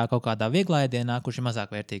vērtīgāks nekā kaut kādā vieglā ēdienā, kurš ir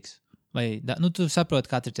mazāk vērtīgs. Vai, tu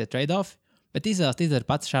saproti, kāds ir tie trade-off, bet izdara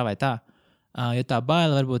pats šā vai tā. Jo tā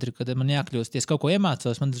baila varbūt ir, kad man jākļūst, ja es kaut ko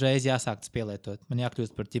iemācos, man uzreiz jāsāk tas pielietot. Man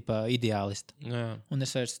jākļūst par tipa ideālistu. Un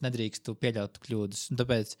es vairs nedrīkstu pieļaut kļūdas. Un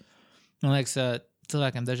tāpēc, man liekas,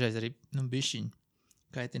 cilvēkiem dažreiz arī bišķiņi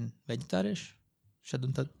kaitina veģetārieši. Šad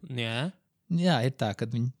un tad. Jā, ir tā,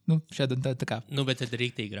 kad viņi, šad un tad tā kā. Bet tad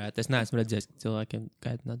rīktīgi rēt. Es neesmu redzējis, ka cilvēkiem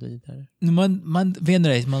kaitināt veģetārieši. Man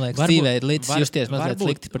vienreiz, man liekas, dzīvē ir līdz justies mazliet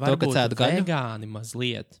slikti par to, ka cēdu gaļu. Vegāni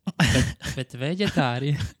mazliet, bet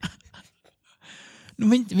veģetāri.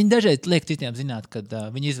 Viņi dažreiz liek citiem zināt, ka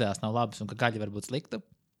viņi izvēles nav labas un ka gaļa var būt slikta.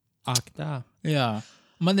 Ak, tā. Jā.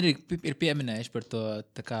 Man arī ir pieminējuši par to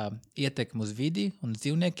tā kā ietekmu uz vidi un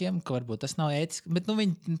dzīvniekiem, ka varbūt tas nav ētiski, bet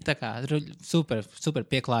viņi tā kā super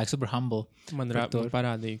pieklājīgi, super humble. Man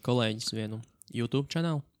parādīja kolēģis vienu YouTube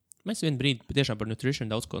kanālu. Mēs vienu brīdi tiešām par nutrition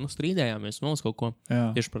daudz ko strīdējāmies, mums kaut ko.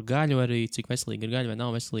 Tieši par gaļu arī, cik veselīga ir gaļa vai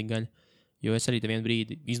nav veselīga gaļa. Jo es arī te vienu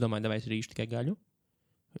brīdi izdomāju, vai es rīšu tikai gaļu.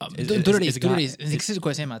 Tur arī, ko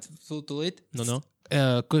es iemācu tūlīt,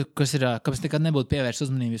 kas ir, kāpēc nekad nebūtu pievērst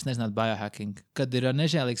uzmanību, jūs nezināt biohacking, kad ir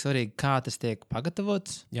nežēlīgi svarīgi, kā tas tiek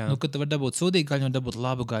pagatavots, kad tu var dabūt sūdīgu gaļu un dabūt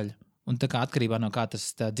labu gaļu, un tā kā atkarībā no kā tas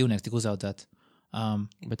dzīvnieks tika uzaudzēts.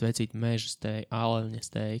 Bet veicīt meža āleņa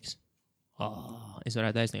steiks. Es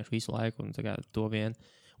varētu aizniegt visu laiku un to vien.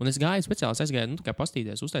 Un es gāju speciāli, kā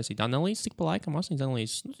pastīties, uztaisīt analīzes, cik pa laikam asins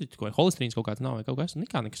analīzes, holesterīns kaut kāds nav vai kaut kas,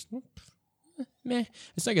 nekas.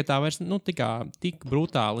 Es tagad tā vairs tik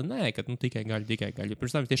brutāli, ka tikai gaļa.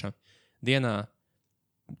 Pirms tam tiešām dienā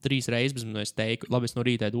 3 reizes bezmazliet steiku. Labi, es no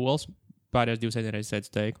rīta ēdu olas, pārējās 2 reizes ēdu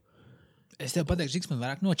steiku. Es tev pateikšu, cik man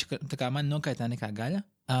vairāk nočaka, tā kā man nokaitā nekā gaļa,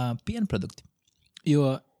 pienprodukti.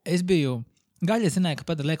 Jo es biju, gaļa zināju, ka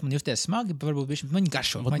padara liek man justies smagi, bet varbūt bišķi man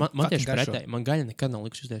garšo. Man tieši pretēji, man gaļa nekad nav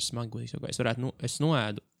likus justies smagi. Es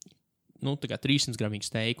noēdu 300 gramīgu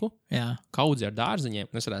steiku, kaudzi ar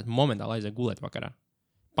dārziņiem, un es varētu momentāli aiziet gulēt vakarā.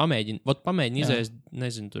 Pamēģini izēst,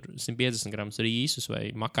 nezinu, tur 150 gramus rīsus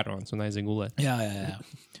vai makarons un aiziet gulēt. Jā.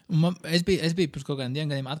 Es biju pirms kaut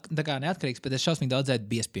kādiem gadiem tā kā neatkarīgs, bet es šausmīgi daudz ēdu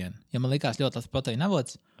biespienu. Ja man likās ļoti labs proteīna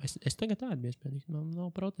avots. Es tagad ēdu biespienu, man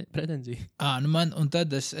nav pretenzija. Un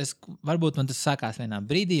tad varbūt man tas sākās vienā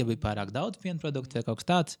brīdī, ja bija pārāk daudz pienproduktu vai kaut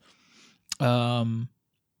kas tāds.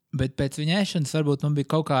 Bet pēc viņa ēšanas varbūt man bija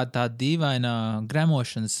kaut kāda tā dīvaina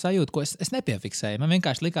gremošanas sajūta, ko es nepiefiksēju. Man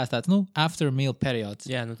vienkārši likās tāds, after meal periods.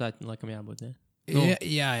 Jā, tā laikam jābūt,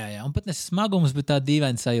 Jā. Un pat nes smagums, bet tā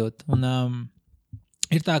dīvaina sajūta. Un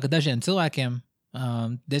ir tā, ka dažiem cilvēkiem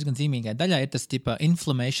diezgan zīmīgai daļai ir tas tipa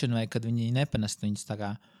inflammation vai kad viņi nepanest viņus tā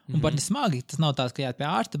kā. Un pat nesmagi, tas nav tās, ka jāiet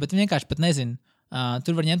pie ārsta, bet vienkārši pat nezinu.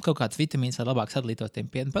 Tur var ņemt kaut kāds vitamīns, lai labāk sadalītos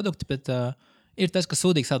tiem piena produkti, bet ir tas, ka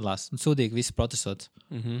sūdīgi sadalās un sūdīgi viss procesots.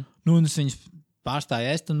 Un es viņus pārstāju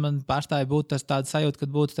ēst, un man pārstāja būt tas tāds sajūta, ka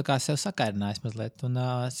būtu tā kā sev sakairinājis mazliet, un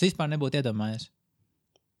es vispār nebūtu iedomājies.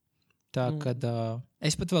 Tā, kad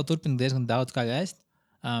es pat vēl turpinu diezgan daudz kā ēst,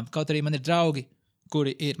 kaut arī man ir draugi,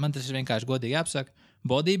 kuri ir, man tas ir vienkārši godīgi jāapsaka,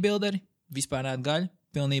 bodybuilderi, vispār ēd gaļu,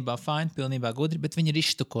 pilnībā fine, pilnībā gudri, bet viņi ir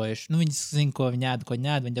izštukojuši. Nu, viņi zina, ko viņi ēd,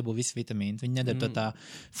 viņi dabū visu vitamīnu. Viņi nedara to tā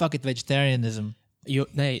fuck it vegetarianism. Jo,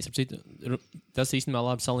 nē, tas īstenībā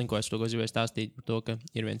labi salinkojas to, ko es gribēju stāstīt par to, ka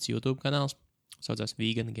ir viens YouTube kanāls, saucās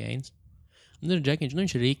Vegan Gains. Un tur ir Džekiņš,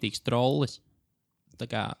 viņš ir rīktīgs trollis.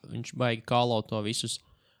 Tā kā viņš baigi kalot to visus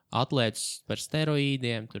atlētus par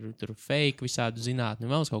steroīdiem, tur fake visādu zinātni,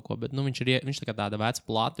 vēl kaut ko, bet viņš tā kā tāda veca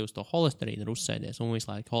plati uz to holesterīnu ir uzsēdies, un visu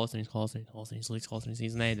laiku holesterīns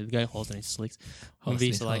slikts, neēdiet gaļu, holesterīns slikts. Un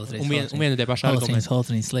visu laiku, un vienu tie paši argumenti.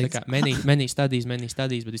 Holesterīns slikts. Tā kā many studies,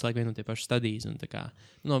 bet visu laiku vienu tie paši studies, un tā kā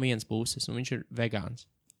no vienas puses, un viņš ir vegāns.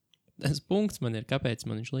 Tas punkts man ir, kāpēc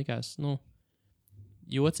man viņš likās,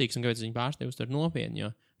 jocīgs, un kāpēc viņš pārstāv uztver nopietni,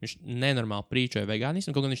 jo viņš nenormāli prīčoja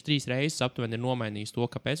vegānismu, kaut gan viņš 3 reizes aptuveni ir nomainījis to,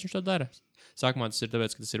 kāpēc viņš to dara. Sākumā tas ir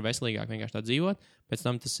tāpēc, ka tas ir veselīgāk vienkārši tā dzīvot, pēc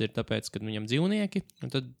tam tas ir tāpēc, ka viņam dzīvnieki,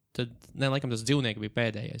 un tad laikam tas dzīvnieki bija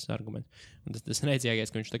pēdējais arguments. Un tas neicīgākais,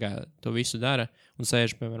 ka viņš tā kā to visu dara un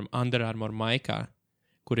sēž, piemēram, Under Armour maikā,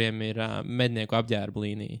 kuriem ir mednieku apģērba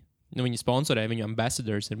līnija. Viņi sponsorē, viņu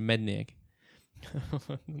ambassadors ir mednieki.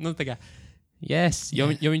 Tā kā yes, jo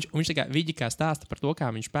viņš tā kā vidi kā stāsta par to,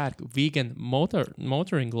 kā viņš pērk vegan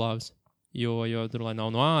motoring gloves, jo tur, lai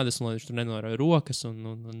nav no ādas, un lai viņš tur nenoroja rokas,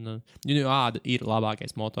 un āda ir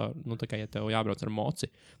labākais motor, tā kā, ja tev jābrauc ar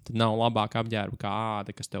moci, tad nav labāka apģērba kā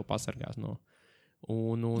āda, kas tev pasargās no.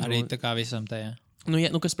 Arī tā kā visam tajā.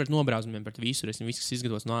 Kas pret nobrauzumiem, pret visu, viss, kas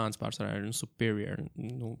izgatavots no ādas pārsvarā, ir superior,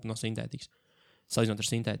 no sintētikas. Salīdzinot ar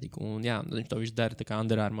sintētiku. Un jā, viņš to visu dara tā kā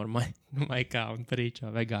Under Armour maikā un parīčā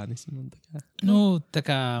vegānismu. Tā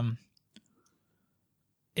kā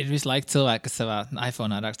ir visu laiku cilvēki, kas savā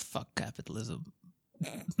iPhone'ā raksta fuck capitalism.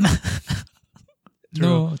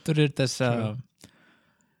 Tur ir tas,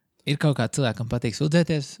 ir kaut kā cilvēkam patīk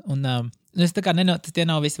sūdzēties, un es tā kā tie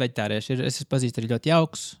nav visi veģetārieši. Es pazīstu arī ļoti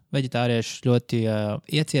jauks veģetāriešus, ļoti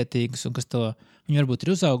iecietīgus, un kas to, viņi varbūt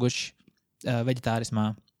ir uzauguši veģetārismā.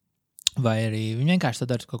 Vai arī viņi vienkārši to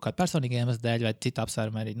dara kaut kādu personīgu iemeslu dēļ, vai citu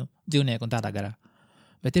apsvērumu, arī dzīvnieku un tādā garā.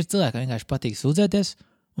 Bet ir cilvēki, kas vienkārši patīk sūdzēties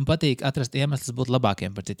un patīk atrast iemeslus būt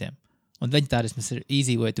labākiem par citiem. Un veģetārisms ir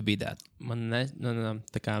easy way to be that. Man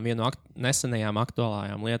tā kā viena no nesenajām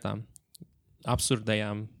aktuālajām lietām,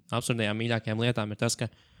 absurdajām mīļākajām lietām ir tas,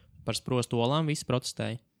 ka par sprostu olām visi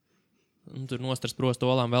protestēja. Un tur nostars prostu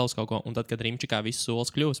olām vēl uz kaut ko, un tad, kad Rimčikā viss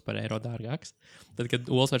olas kļūst par eiro dārgāks, tad, kad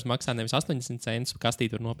olas vairs maksā nevis 80 centus,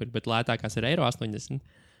 kastīti var nopirkt, bet lētākās ir eiro 80,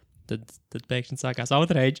 tad pēkšņi sākās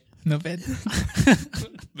outrage.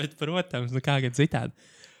 Bet, protams, kā gan citādi.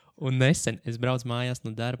 Un nesen es braucu mājās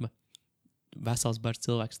no darba, vesels bars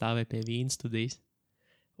cilvēks stāvēja pie vīna studijas,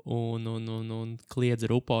 un kliedza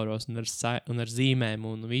ruporos, un ar zīmēm,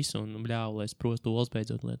 un visu, un bļāvu, lai es prostu olas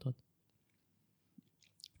beidzot lietot.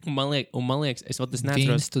 Un man liekas, es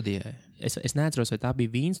neatceros, vai tā bija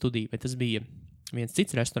vīna studija, vai tas bija viens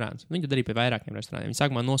cits restorāns. Viņi to darīja pie vairākiem restorāniem. Viņi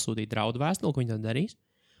sākumā nosūtīja draudu vēstuli, ko viņi to darīs,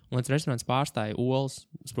 un līdz restorāns pārstāja olas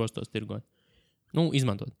sprostos tirgot.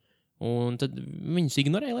 Izmantot. Un tad viņus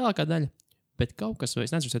ignorēja lielākā daļa. Bet kaut kas, vai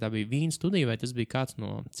es neatceros, vai tā bija vīna studija, vai tas bija kāds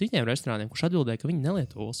no citiem restorāniem, kurš atbildēja, ka viņi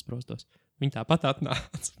nelieto olas sprostos. Viņi tāpat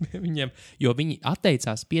atnāca pie viņiem, jo viņi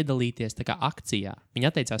atteicās piedalīties tā kā akcijā. Viņi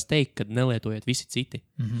atteicās teikt, ka nelietojiet visi citi.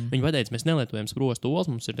 Mm-hmm. Viņi pateica, mēs nelietojam sprostu olas,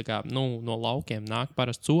 mums ir tā kā, no laukiem nāk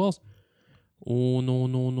parasts olas,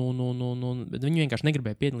 bet viņi vienkārši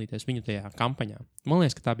negribēja piedalīties viņu tajā kampaņā. Man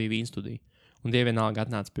liekas, ka tā bija vīna studija. Un tie vienalga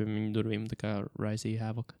atnāca pie viņu durvīm, tā kā Risey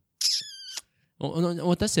Havoc.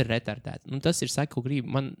 Un tas ir retardēti. Un tas ir saka, ko gribu.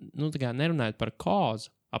 Man, tā kā nerunājot par cause,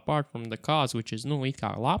 apart from the cause, which is, it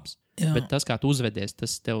kā labs, jā. Bet tas, kā tu uzvedies,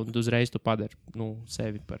 tas tev uzreiz tu padari,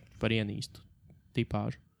 sevi par ienīstu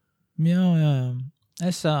tipāžu. Jā.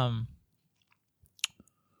 Es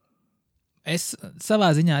savā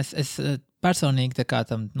ziņā, es personīgi tā kā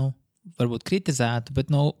tam, varbūt kritizētu, bet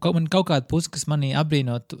man kaut kāda puse, kas manī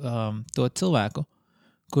apbrīnot to cilvēku,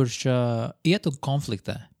 kurš iet un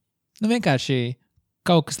konfliktē. Vienkārši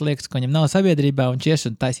kaut kas liekas, ko viņam nav sabiedrībā, un viņš ies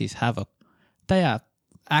un taisīs havoc.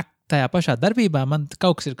 Tajā pašā darbībā man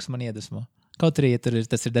kaut kas ir, kas man iedvesmo. Kaut arī, ja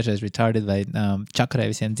tas ir dažreiz retarded vai čakarē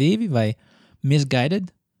visiem dzīvi, vai misguided,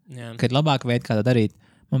 ka ir labāka veida, kā to darīt.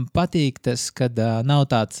 Man patīk tas, kad nav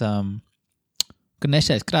tāds, ka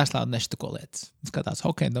nešais krāslā un neštuko lietas. Skatās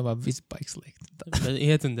hokeju, domā, viss baigs liekt.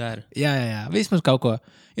 Iet un dara. Jā, vismaz kaut ko.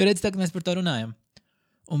 Jo redz, tagad mēs par to runājam.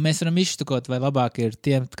 Un mēs varam izštukot, vai labāk ir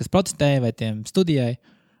tiem, kas protestēja, vai tiem studijai,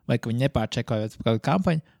 vai ka viņi nepārčekojot kādu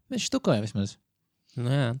kampaņu, bet štukoja vismaz.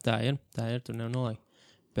 Nu jā, tā ir, tur nevar nolikt.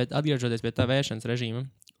 Bet atgriežoties pie tā vēršanas režīma,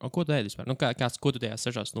 ko tu ēdi vispār? Nu, ko tu tajās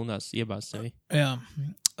 6 stundās iebāzi sevi? Jā.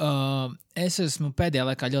 Es esmu pēdējā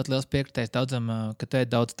laikā ļoti liels piekritējis daudzam, ka tu ēd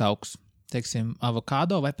daudz taukus. Teiksim,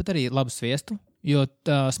 avokādo vai pat arī labu sviestu, jo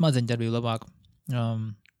smadzeņdarbība labāk.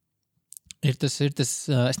 Ir tas,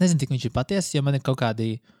 es nezinu, cik viņš ir patiesas, jo man ir kaut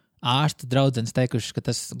kādi ārsta draudzenes teikuši, ka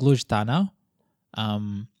tas gluži tā nav.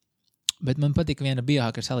 Bet man patīk viena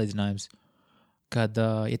biohakera salīdzinājums, kad,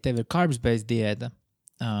 ja tev ir carbs-based diēta,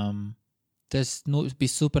 tas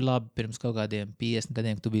bija super labi pirms kaut kādiem 50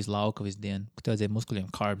 gadiem, kad tu biji lauka visu dienu, kad tev vajadzēja muskuļiem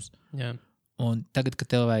carbs. Jā. Un tagad, kad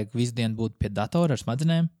tev vajag visu dienu būt pie datora ar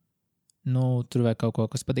smadzenēm, tur vajag kaut ko,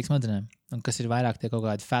 kas patīk smadzenēm, un kas ir vairāk tie kaut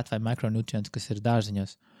kādi fat vai mikronutrients, kas ir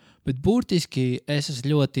dārziņos. Bet būtiski es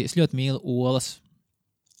ļoti mīlu olas.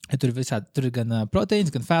 Tur ir gan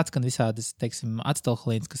proteīns, gan fats, gan visādas, teiksim,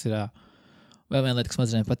 acetilholīns, kas ir vēl viena lieta, kas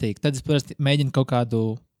smadzenēm patīk. Tad es parasti mēģinu kaut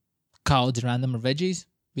kādu kaudzi random ar veggies,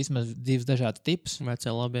 vismaz 2 dažādas tipus.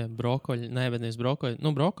 Vecē labie brokoļi, bet nevis brokoļi.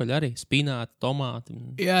 Brokoļi arī, spināti, tomāti.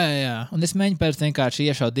 Jā. Un es mēģinu pēc vienkārši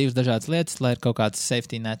iešaut 2 dažādas lietas, lai ir kaut kāds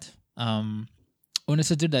safety net. Un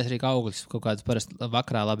es dzirdēju arī, ka augļus kaut kādas parasti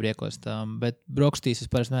vakarā labi riekost. Bet brokastīs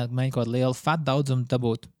es parasti mēģinu kaut kādu lielu fat daudzumu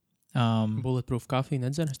dabūt. Bulletproof kafiju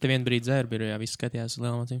nedzeru. Es te vienu brīdi dzēru birojā, viss skatījās uz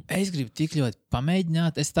lielām acīm. Es gribu tik ļoti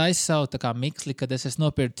pamēģināt. Es taisu savu tā kā miksli, kad es esmu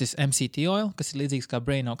nopircis MCT oil, kas ir līdzīgs kā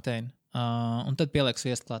Brain Octane. Un tad pielieku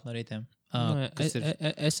sviestu klāt no rītiem.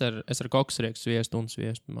 Es ar kokosrieku sviestu un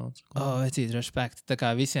sviestu mācu. Vecīt, respekt. Tā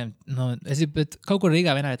kā visiem, bet kaut kur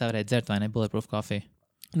Rīgā vienā vietā varēja dzert, vai ne, Bulletproof kafiju?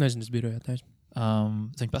 Nezinu, es birojā taisu.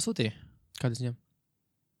 Viņi pasūtīja? Kādas ņem?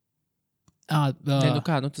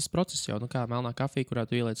 Tas process jau, melnā kafija, kurā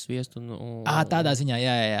tu ieliec sviestu tādā ziņā,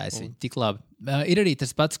 jā, tik labi. Ir arī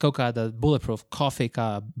tas pats kaut kāda Bulletproof coffee, kā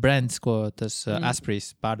brands, ko tas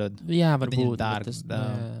Asprīs pārdod. Jā, varbūt. Dārgs.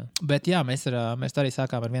 Bet jā, mēs arī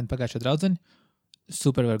sākām ar vienu pagājušo draudzeni.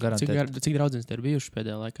 Super var garantēt. Cik draudzenes te ir bijušas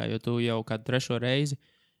pēdējā laikā, jo tu jau kādu 3. reizi,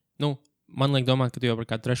 man liek domāt, ka tu jau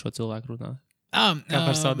par kādu 3. cilvēku runā. Kā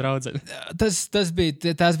par savu draudzeni. Tas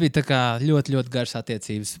bija tā kā ļoti, ļoti garas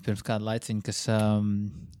attiecības pirms kāda laiciņa, kas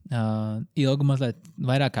ilga mazliet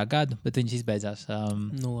vairāk kā gadu, bet viņas izbeidzās.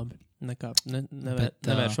 Labi.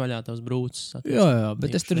 Nevērš vaļā tavs brūcis. Jā,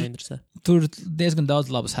 bet es tur diezgan daudz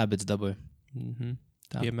labas habits dabūju.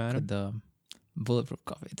 Piemēram? Kad Bulletproof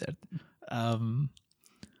coffee dzert.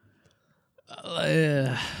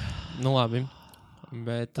 Labi.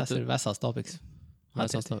 Bet tas ir vesels topiks.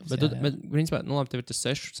 Bet principā, labi, tev ir tas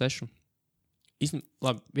 6.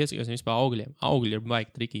 Labi, viesīgās vispār augļiem. Augļi ir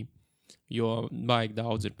baigi trikī, jo baigi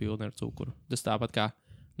daudz ir pilni ar cukuru. Tas tāpat kā,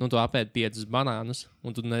 tu apēd 5 banānus,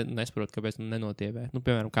 un tu nesaproti, kāpēc tu nenotievē.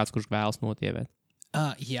 Piemēram, kāds, kurš vēlas notievēt.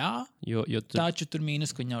 Jā, jo taču tur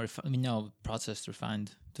mīnus, ka viņi nav processed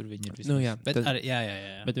refined. Tur viņi ir vismaz. Jā,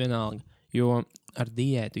 jā. Bet vienalga, jo ar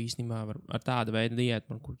diētu īstenībā, ar tādu veidu diētu,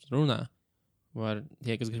 par kur runā, var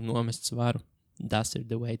tie, kas grib nomest svaru, tas ir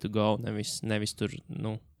the way to go, nevis tur,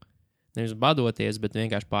 nevis badoties, bet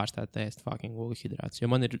vienkārši pārstāt ēst fucking ogļhidrātus. Jo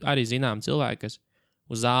man ir arī zinām cilvēki, kas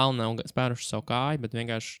uz zāli nav spēruši savu kāju, bet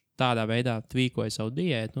vienkārši tādā veidā tvīkoja savu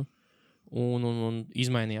diētu un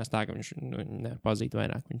izmainījās tā, ka viņš nevar pazīt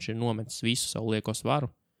vairāk. Viņš ir nometis visu savu lieko svaru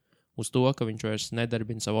uz to, ka viņš vairs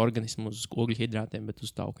nedarbina savu organismu uz ogļhidrātiem, bet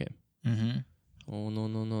uz taukiem.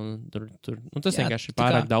 Tas vienkārši ir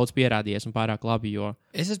pārāk daudz pierādījies un pārāk labi, jo...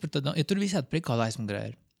 Es esmu par to, ja tur visādi prikoli aizmugurē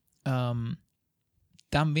ir.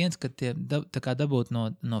 Tam viens, ka tie tā kā dabūt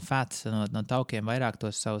no fats, no taukiem vairāk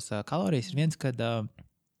tos savus kalorijas, ir viens, kad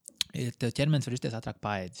tev ķermenis var justies ātrāk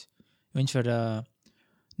paēdis. Viņš var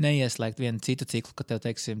neieslēgt vienu citu ciklu, ka tev,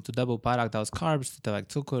 teiksim, tu dabū pārāk daudz carbs, tad tev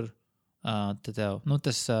vajag cukuru, tad tev,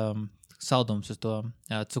 tas... saldums uz to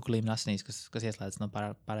cukurlīmeni asinīs, kas ieslēdz no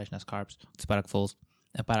pārēšanās carbs. Tas pārāk fulls,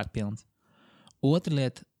 pārāk pilns. Otra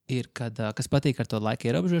lieta ir, kas patīk ar to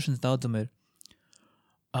laika ierobežošanas daudzumu ir,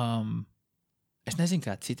 es nezinu,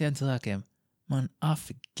 kā citiem cilvēkiem, man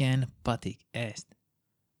afigēna patīk ēst.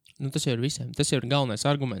 Tas jau ir visiem. Tas jau ir galvenais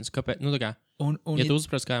arguments, kāpēc, ja tu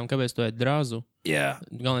uzprast kājām, kāpēc tu ēd drāzu,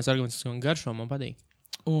 galvenais arguments, kas man garšo, man patīk.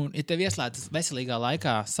 Un, ja tev ieslēdzas veselīgā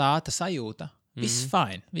laikā sāta sajūta, viss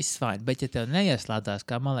fine, bet ja tev neieslēdzās,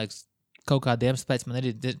 kā man liekas, kaut kādiem spēc man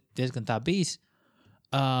arī diezgan tā bijis,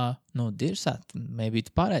 dirsāt, maybe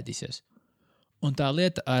tu pārēdīsies. Un tā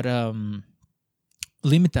lieta ar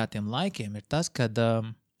limitētiem laikiem ir tas, kad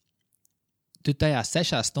tu tajās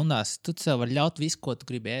 6 stundās, tu sev var ļaut visu, ko tu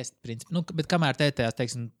gribi ēst, principā. Bet kamēr tajās,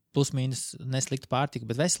 teiksim, plus mīnus neslikta pārtika,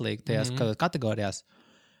 bet veselīgi tajās kategorijās,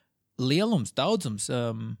 lielums, daudzums,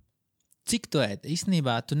 cik tu ēd?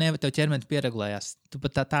 Īstenībā tev ķermenis pieregulējās. Tu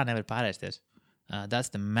pat tā nevari pārēsties.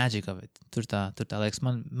 That's the magic of it. Tur tā liekas,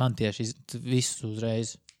 man tieši viss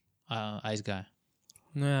uzreiz aizgāja.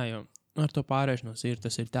 Nu jā, jo ar to pārēšanos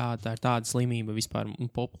tā ir tāda slimība vispār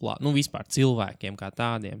populāra. Nu, vispār cilvēkiem kā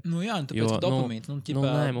tādiem. Nu jā, un tāpēc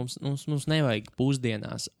dopamīns. Mums nevajag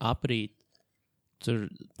pusdienās aprīt tur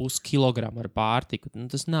 0,5 kilogramu ar pārtiku.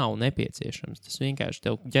 Tas nav nepieciešams. Tas vienkārši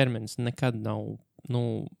tev ķermenis nekad nav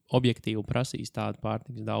objektīvi prasīs tādu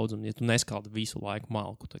pārtikas daudzumu, ja tu neskaldi visu laiku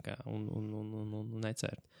malku un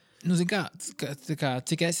necērt. Nu, zin kā,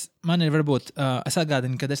 cik man ir varbūt, es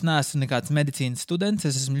atgādinu, ka es neesmu nekāds medicīnas students,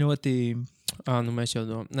 es esmu ļoti... mēs jau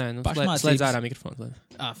slēdz ārā mikrofonu.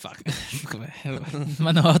 Fuck.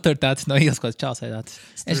 Man autoritātes no ielas kaut kāds čalsēdāts.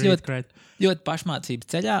 Es ļoti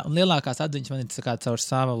pašmācības ceļā, un lielākās atziņas man ir caur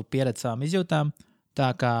savu pieredzi, savām izjūtām,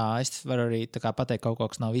 tā kā es varu arī pateikt kaut ko,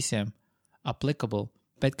 kas nav visiem applicable,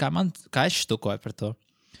 bet kā es štukoju par to,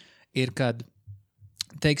 ir, kad,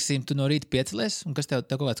 teiksim, tu no rīta piecelies, un kas tev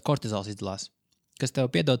kaut kāds kortizols izdalās, kas tev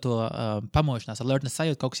piedod to pamošanās, alertness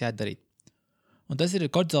sajūtu, kaut kas jādarīt. Un tas ir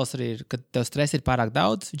kortizols arī, kad tev stress ir pārāk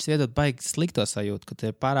daudz, viņš iedod baigi slikto sajūtu, kad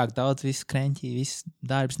tev ir pārāk daudz, viss krenķi, viss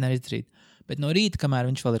darbs nevar izdarīt. Bet no rīta, kamēr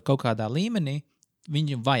viņš vēl ir kaut kādā līmenī,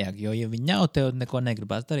 viņu vajag, jo, ja viņi nav, tev neko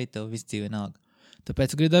negribās darīt, tev viss dzīve vienalga.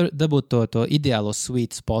 Tāpēc gribu dabūt to ideālo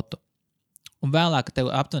sweet spotu. Un vēlāk, kad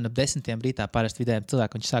tev aptuveni ap 10 rītā parasti vidējiem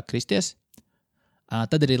cilvēku, viņš sāk kristies,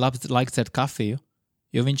 tad arī labs laiks dzert kafiju,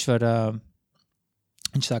 jo viņš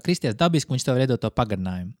sāk kristies dabiski, viņš tev var iedot to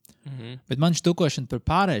pagarinājumu. Bet man štukošana par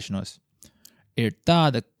pārēšanos ir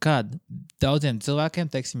tāda, kad daudziem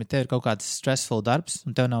cilvēkiem, teiksim, ja tev ir kaut kāds stressful darbs,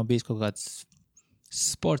 un tev nav bijis kaut kāds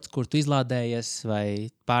sports, kur tu izlādējies,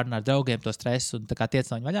 vai pārnā ar draugiem to stresu, un tā kā tiec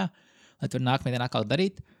no viņu vaļā, lai tu var nākamajā dienā atkal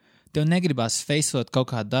darīt, tev negribās feisot kaut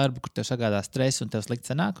kādu darbu, kur tev sagādā stresu un tev slikti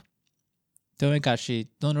sanāk. Tev vienkārši,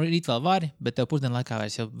 rīt vēl vari, bet tev pusdienu laikā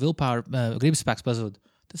vairs jau willpower, gribas spēks pazūd.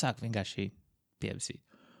 Tu sāk vienkārši pievasīt.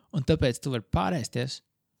 Un tāpēc tu vari pārēsties,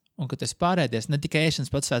 un kad tu esi pārēdies, ne tikai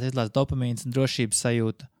ēšanas pats izdalās dopamīns un drošības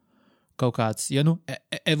sajūta kaut kāds, jo,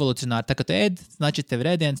 evolucionāri, tā kā tu ēd, znači tev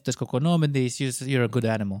ir ēdiens, tu esi kaut ko nomedījis, you're a good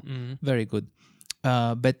animal. Very good.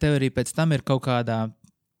 Bet tev arī pēc tam ir kaut kādā,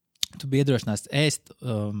 tu biji iedrošinās ēst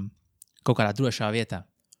kaut kādā drošā vietā.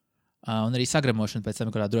 Un arī sagremošana pēc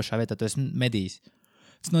tam kaut kādā drošā vietā, tu esi medījis.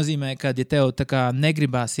 Tas nozīmē, ka, ja tev tā kā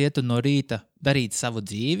negribās iet un no rīta darīt savu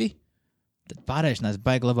dzīvi, tad pārēšanās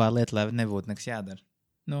baigi labā lieta, lai nebūtu nekas jādara.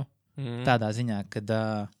 Tādā ziņā, kad...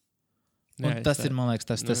 tas ir, man liekas,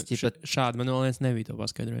 tas šādi man vēl viens nebija to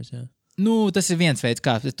paskaidrojis, jā. Tas ir viens veids,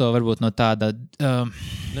 kā to varbūt no tāda...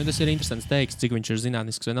 tas ir interesants teiks, cik viņš ir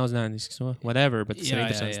zinātnisks vai nav zinātnisks, whatever, bet tas ir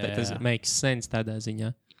interesants, tas makes sense tādā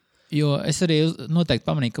ziņā. Jo es arī noteikti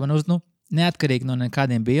pamanīju, ka man neatkarīgi no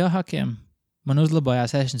nekādiem biohakiem, man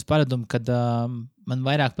uzlabojās ēšanas paradumu, kad man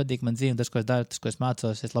vairāk patīk man dzīve, un tas, ko es daru, tas, ko es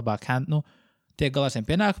mācos, es labāk tiek galā ar saviem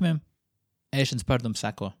pienākumiem, ēšanas paradumu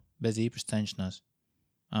seko, bez īpašas cenšanās.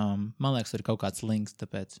 Man liekas, ir kaut kāds links,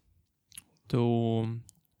 tāpēc. Tu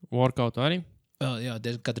workout arī? Jā,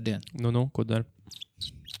 katru dienu. Ko dari?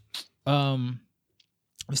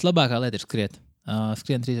 Vislabākā lieta ir skriet.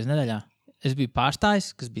 Skrien 3 reizes nedēļā. Es biju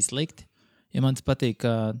pārstājis, kas bija slikti, ja man tas patīk,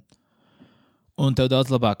 un tev daudz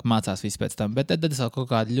labāk mācās viss pēc tam. Bet tad es vēl kaut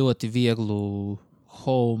kādu ļoti vieglu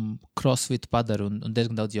home crossfit padaru un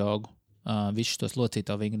diezgan daudz jogu. Visus tos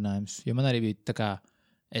locīto vingrinājumus. Jo man arī bija tā kā,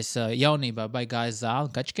 es jaunībā baigāju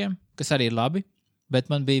zāli kačkiem, kas arī ir labi, bet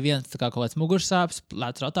man bija viens tā kā kaut kāds mugursāps,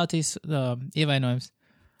 lēts rotācijas ievainojums.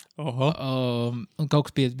 Un kaut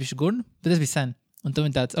kas bija bišķi gurnu, bet tas bija sen. Un tad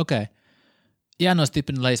viņi tāds,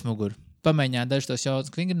 jānostiprina lejas muguru. Pamēģināju dažus tos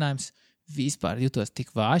jaunas vingrinājumus, vispār jutos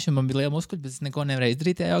tik vāši, un man bija liela muskuļi, bet es neko nevarēju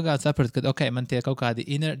izdarīt tajā jogā, un sapratu, ka, man tie kaut kādi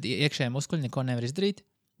iekšēji muskuļi neko nevar izdarīt,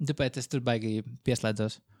 tāpēc es tur baigi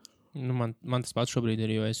pieslēdzos. Man tas pats šobrīd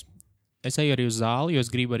ir, jo es eju arī uz zāli, jo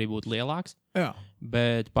es gribu arī būt lielāks,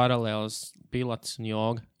 bet paralēls pilates un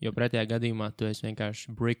joga, jo pretējā gadījumā tu esi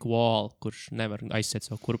vienkārši brick wall, kurš nevar aizsēt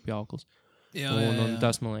savu kurpjauklus. Un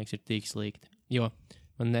tas, man liekas, ir tik slikti. Jo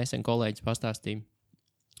man nesen kolēģis pastāstīja,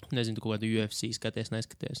 nezinu, tu kaut kādu UFC skaties,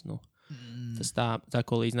 neskaties, tas tā,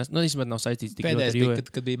 ko līdz īstenībā nav saistīts tik ļoti ar UFC.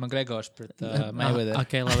 Pēdējais, kad bija McGregors pret Mayweather.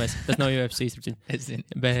 Labi, tas nav UFC, es zinu.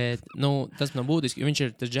 Bet, tas nav būtiski. Viņš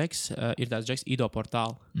ir tas džeks, ir tāds džeks Ido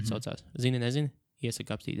Portāl, saucās. Zini, nezini?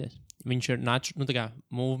 Iesaka apstīties. Viņš ir tā kā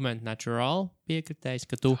movement natural piekritējis,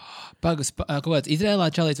 ka tu... Pagas, kaut kāds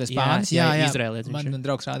Izrēlā čalīts vai Spānis? Jā, Izrēlietis. Man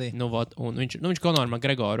draugs rādīja. Un viņš Konoru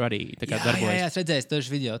McGregoru arī tā kā darbojas. Jā, es redzēju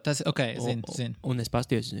dažus video. Tas, zinu. Un es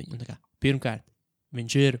pastījos uz viņu. Pirmkārt,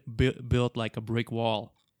 viņš ir built like a brick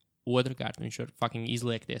wall. Otrakārt, viņš var fucking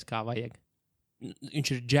izliekties kā vajag.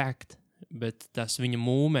 Viņš ir jacked, bet tas viņa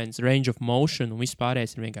movements, range of motion un viss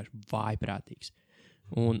pārējais ir vienkārši vājprātīgs.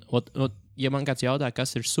 Un, ja man kāds jautā,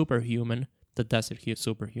 kas ir superhuman, tad tas ir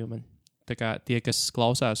superhuman. Tā kā tie, kas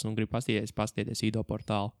klausās un grib pastieties Ido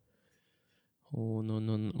portālu. Un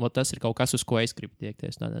tas ir kaut kas, uz ko es gribu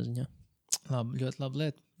tiekties tādā ziņā. Labi, ļoti labi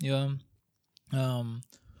lieta, jo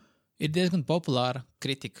ir diezgan populāra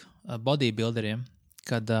kritika bodybuilderiem,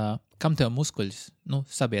 kad kam tev muskuļus,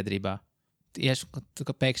 sabiedrībā. Tieši,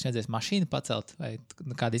 kad pēkšņi redzēs mašīnu pacelt vai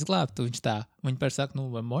kādu izglābt, viņi par saka,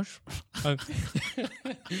 vai mošu.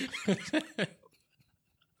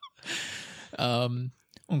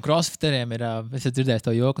 Un crossfiteriem ir, es jau dzirdēju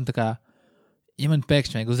to joku, un tā kā, ja man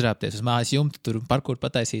pēkšņi vajag uzrāpties uz mājas jumtu, tur parkour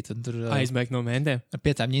pataisīt, un tur aizbēgt no mēndēm. Ar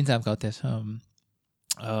 5 ņincām kauties.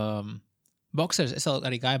 Boksers, es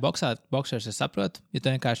arī gāju boksēt, boksers es saprotu, jo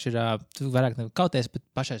tu vienkārši ir, tu vairāk kauties, bet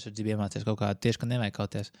pašaizsardzību iemācies kaut kā tieši, ka nevajag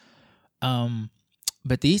kauties.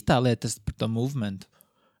 Bet īstā lieta tas par to movementu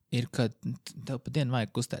ir, ka tev pa dienu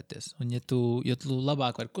vajag kustēties. Un jo tu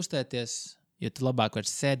labāk vari kustēties, jo tu labāk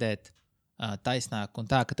vari sēdēt taisnāk un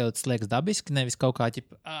tā, ka tev tas liekas dabiski, nevis kaut kā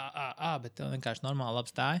bet tev vienkārši normāli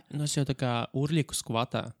labi stāja. Es jau tā kā urļiku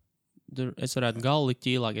skvatā. Es varētu galvu likt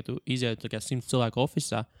ķīlāk, ja tu izietu 100 cilvēku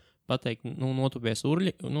ofisā, pateikt, notupies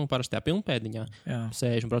urļi, parastajā pilnpēdiņā.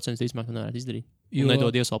 60% vismaz tu nevarētu izdarīt. Un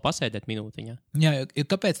nedod Dievs vēl pasēdēt minūtiņā. Jā, jo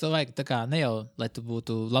kāpēc tev vajag tā kā ne jau, lai tu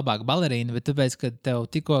būtu labāka balerīna, bet tāpēc, ka tev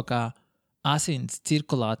tikko kā asins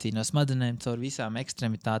cirkulācija no smadzenēm caur visām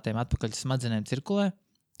ekstremitātēm atpakaļ smadzenēm cirkulē,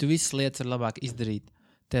 tu visas lietas var labāk izdarīt.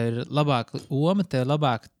 Tev ir labāka oma, tev ir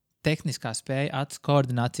labāka tehniskā spēja, acis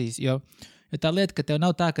koordinācijas, jo tā lieta, ka tev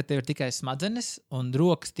nav tā, ka tev ir tikai smadzenes un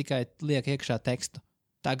rokas tikai liek iekšā tekstu.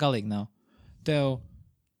 Tā galīgi nav. Tev,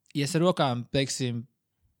 ja es ar rokām, teiksim,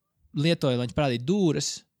 lietoju, lai viņš parādītu dūres,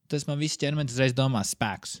 tas man viss ķermenis uzreiz domā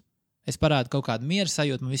spēks. Es parādu kaut kādu mieru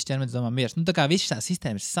sajūtu, man viss ķermenis domā miers. Tā kā viss tā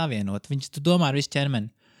sistēma ir savienota, tu domā ar visu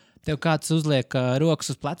ķermeni. Tev kāds uzliek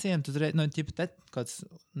rokas uz pleciem, tu te kāds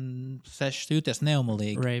 6 jūties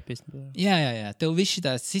neumulīgi. Rapist. Jā. Tev viss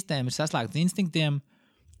šī sistēma ir saslēgta instinktiem,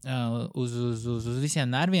 uz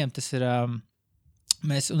visiem nerviem. Tas ir,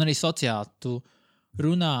 un arī sociāli, tu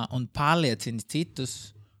runā un pārliecini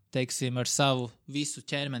citus, teiksim, ar savu visu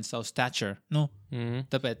ķermeni, savu stature.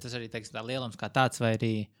 Tāpēc tas arī, teiksim, tā lielums kā tāds, vai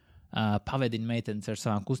arī pavadina meitenes ar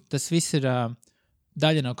savām kustībām. Tas viss ir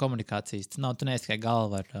daļa no komunikācijas. Tu neesi tikai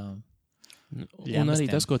galva ar un arī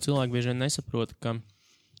tas, ko cilvēki bieži vien nesaprot, ka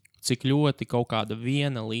cik ļoti kaut kāda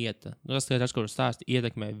viena lieta, tas, ko stāsti,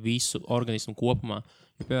 ietekmē visu organismu kopumā.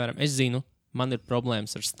 Ja, piemēram, es zinu, man ir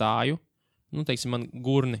problēmas ar stāju, teiksim, man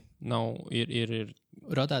gurni nav, ir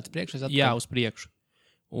rotēts priekš, jā, uz priekšu.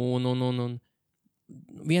 Un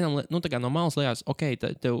vienam, tā kā no malas liekas,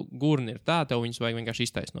 tev gurni ir tā, tev viņus vajag vienkārši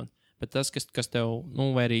iztaisnot. Bet tas, kas tev,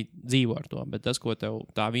 vai arī dzīvo ar to, bet tas, ko tev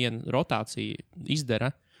tā viena rotācija izdara,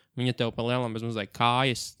 viņa tev pa lielam bez mazliet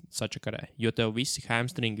kājas sačakarē, jo tev visi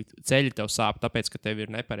hamstringi ceļi tev sāp, tāpēc, ka tev ir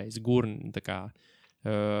nepareizi gurni, tā kā,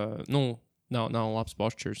 nav labs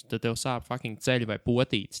postures, tad tev sāp fucking ceļi vai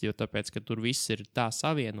potītes, jo tāpēc, ka tur viss ir tā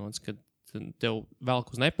savienots, ka tev velk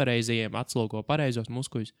uz nepareizajiem, atslogo pareizos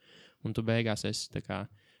muskuļus, un tu beigās esi tā kā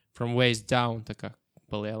from waist down, tā kā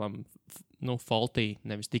pa lielam, faultī,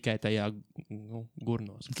 nevis tikai tajā,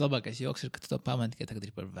 gurnos. Tas labākais joks ir, ka tu to pamani tikai tagad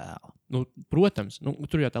ir par vēlu. Protams,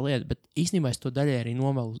 tur jau tā lieta, bet īstenībā es to daļai arī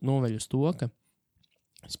noveļu uz to, ka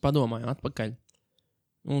es padomāju atpakaļ,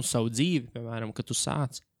 savu dzīvi, piemēram, kad tu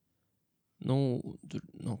sāc,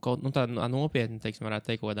 tā nopietni, teiksim, varētu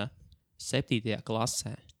teikt, kādā 7.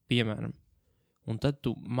 klasē, piemēram, un tad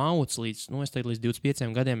tu mauc līdz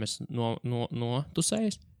 25 gadiem es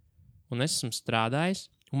notusējis, un es esmu strādājis,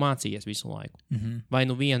 un mācījies visu laiku. Vai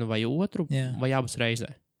vienu vai otru, vai abas reizē.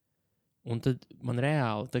 Un tad man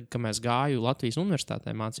reāli, kad mēs gāju Latvijas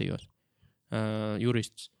universitātē mācījos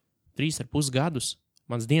juristus, 3,5 gadus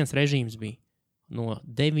mans dienas režīms bija no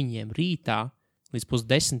 9 rītā līdz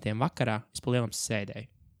 9:30 vakarā, es pa lielam sēdēju.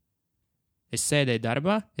 Es sēdēju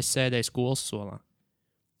darbā, es sēdēju skolas solā.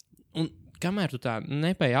 Un kamēr tu tā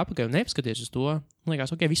nepēji apakaļ un nepaskaties uz to, man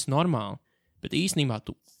liekas, viss normāli. Bet īstenībā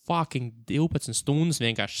tu fucking 12 stundas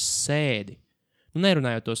vienkārši sēdi.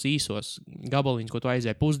 Nerunājot tos īsos gabaliņus, ko tu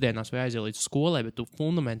aizēji pusdienās vai aizēji līdz skolai, bet tu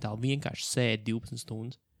fundamentāli vienkārši sēdi 12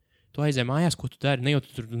 stundas. Tu aizēji mājās, ko tu dari, ne jau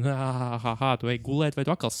tu tur, tu ej gulēt, vai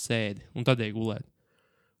tu atkal sēdi, un tad ej gulēt.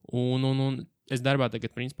 Un es darbā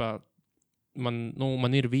tagad, principā,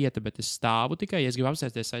 man ir vieta, bet es stāvu tikai, ja es gribu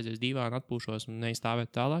apsēsties, aizies divāni, atpūšos un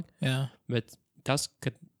neizstāvēt tālāk. Jā. Bet tas,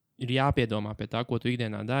 ka ir jāpiedomā pie tā, ko tu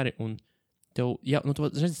ikdienā dari, un tev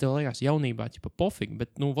liekas jaunībā, pofīgi,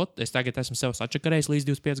 bet, es tagad esmu sev sačakarējis līdz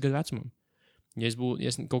 25 gadu vecumam. Ja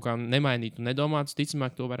es kaut kā nemainītu un nedomātu,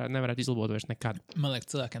 ticamāk, to nevarētu izlabot vairs nekad. Man liekas,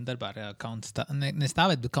 cilvēkiem darbā ir kauns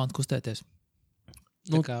nestāvēt, bet kauns kustēties.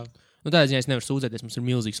 Tādā ziņā es nevaru sūdzēties, mums ir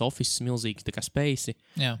milzīgs office, milzīgs space,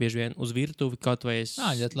 bieži vien uz virtuvi kaut vai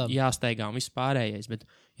jāsteigā un viss pārējais, bet,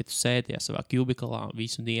 ja tu sēdi savā kubikalā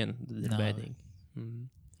visu dienu, tad ir bēdīgi.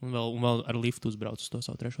 Un vēl ar liftu uzbrauc uz to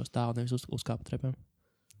savu 3. stāvu, nevis uzkāpt trepēm.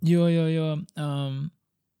 Jo.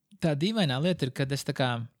 Tā dīvainā lieta ir, kad es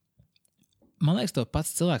man liekas, to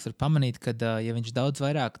pats cilvēks var pamanīt, kad, ja viņš daudz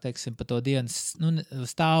vairāk, teiksim, pa to dienas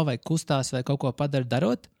stāv vai kustās vai kaut ko padara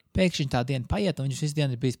darot, pēkšņi tā diena paiet, un viņš visu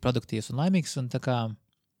dienu ir bijis produktīvs un laimīgs, un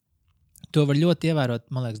to var ļoti ievērot,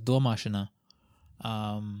 man liekas, domāšanā.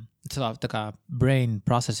 Savā brain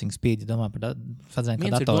processing speed, domā par sadzēnu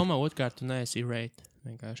kā datoru. Viens ir domā, otrkārt, tu neesi irate,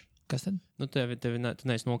 vienkārši. Kas tad? Tu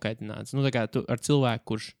neesi nokaitināts. Tu ar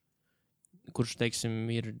cilvēku, kurš teiksim,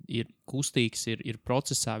 ir kustīgs, ir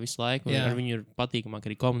procesā visu laiku, ar viņu ir patīkamāk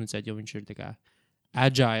arī komunicēt, jo viņš ir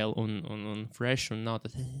agile un fresh un nav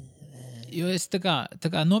tad... Jo es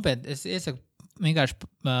nopietni, es iesaku vienkārši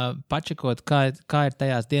pačekot, kā ir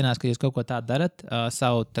tajās dienās, kad jūs kaut ko tādu darat,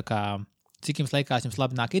 savu, cik jums liekas, jums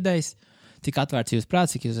labi nāk idejas, cik atvērts jūs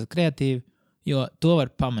prāts, cik jūs esat kreatīvi, jo to var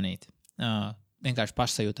pamanīt. Vienkārši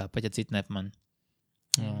pašsajūtā, pat ja citi nepamanā.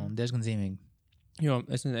 Diezgan zīmīgi. Jo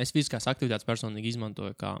es fiziskās aktivitātes personīgi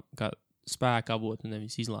izmantoju kā spēka avotu,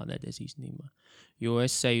 nevis izlādēties īstenībā. Jo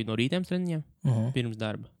es eju no rītiem treniņiem, pirms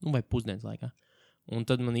darba, vai pusdienas laikā. Un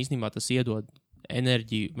tad man īstenībā tas iedod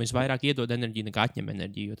enerģiju, mēs vairāk iedod enerģiju nekā atņem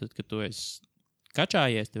enerģiju, jo tad, kad tu esi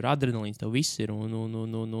kačājies, tev ir adrenalīns, tev viss ir un.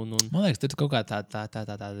 Man liekas, tur kaut kā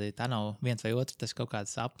tā nav viens vai otrs, tas kaut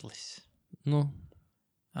kāds aplis.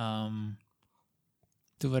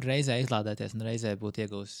 Tu vari reizē izlādēties un reizē būt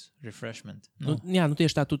iegūs refreshment.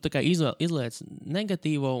 Tieši tā, tu izliec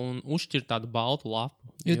negatīvo un uzšķir tādu baltu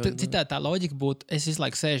lapu. Jo citā tā loģika būtu, es visu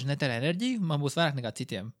laiku sēžu netērē enerģiju, man būs vairāk nekā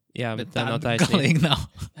citiem. Jā, bet tā nav taisnība.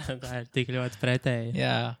 Tā ir tik ļoti pretēji.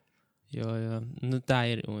 Jā. Jo tā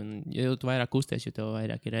ir, un jo tu vairāk kusties, jo tev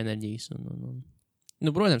vairāk ir enerģijas.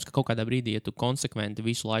 Protams, ka kaut kādā brīdī, ja tu konsekventi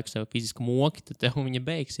visu laiku sev fiziski moki, tad tev viņa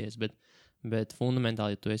beigsies, bet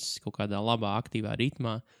fundamentāli, ja tu esi kaut kādā labā, aktīvā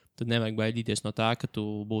ritmā, tad nevajag baidīties no tā, ka tu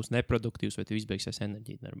būsi neproduktīvs vai tev izbeigsies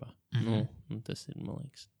enerģija darbā. Tas ir, man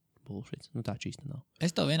liekas, bullshit. Tā īsti nav.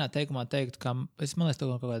 Es to vienā teikumā teiktu, man liekas,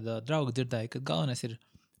 to kaut kādā drauga dzirdēju, ka galvenais ir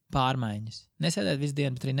pārmaiņas. Nesēdēt visu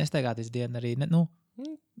dienu, bet arī nestaigāt visu dienu. Arī,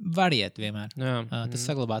 variet vienmēr. Tas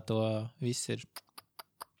saglabā to viss ir.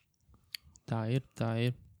 Tā ir.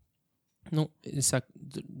 Es saku,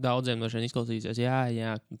 daudziem no šiem izklausīsies,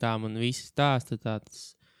 jā, tā man viss stāsta,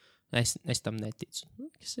 es tam neticu.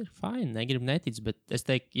 Tas ir fine, negribu netic, bet es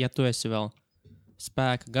teiktu, ja tu esi vēl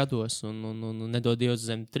spēka gados un nedod Dievs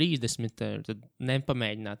zem 30, tad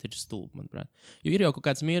nepamēģināt ir stulbi, manuprāt. Jo ir jau kaut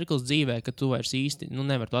kāds mirklis dzīvē, ka tu vairs īsti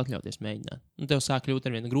nevar to atļauties mēģināt. Tev sāk kļūt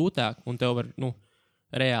arvien grūtāk, un tev var,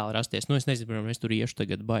 reāli rasties. Es nezinu, piemēram, es tur iešu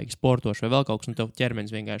tagad baigi sportošu vai vēl kaut kas, un tev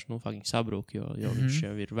ķermenis vienkārši, fucking sabrūk, jo viņš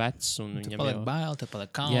jau ir vecs, un viņam jau... Paliek bail, tev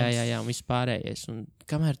paliek kauns. Jā, un viss pārējais. Un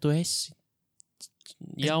kamēr tu esi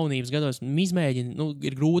jaunības gados izmēģini,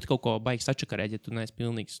 ir grūti kaut ko baigi sačakarēt, ja tu neesi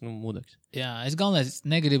pilnīgs, mudaks. Jā, es galvenais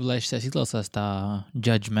negribu, lai šis izklausās tā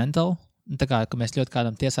judgmental, tā kā, ka mēs ļoti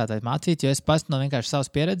kādam tiesātāji mācīt, jo es pats no vienkārši savas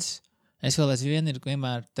pieredzes, es vēl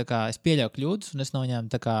vienmēr, tā kā, es pieļauju kļūdas, un es no viņām,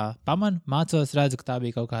 tā kā, pamanu, mācos, redzu, ka tā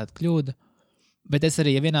bija kaut kāda kļūda, bet es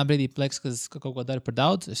arī, ja vienā brīdī pleks, ka kaut ko daru par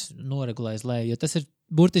daudz, es noregulēju lēju, jo tas ir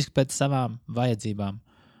burtiski pēc savām vajadzībām.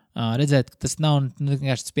 Redzēt, ka tas nav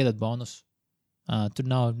vienkārši spiedot bonusu. Tur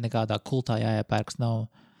nav nekādā kultā jāiepērks, nav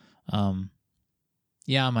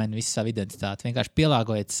jāmaina visu savu identitāti. Vienkārši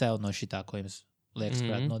pielāgojiet sev no šitā, ko jums liekas,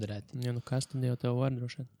 varētu noderēt. Ja, kas tad jau tev var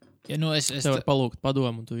droši? Ja, es tev var palūgt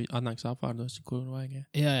padomu, un tu atnāks apvārdos, kur vajag.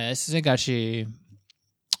 Jā, es vienkārši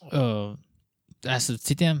esmu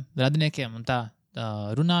citiem radiniekiem un tā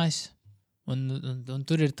runājis, un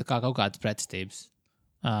tur ir tā kā kaut kādas pretestības.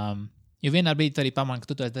 Jo vienā brīdī tu arī pamani,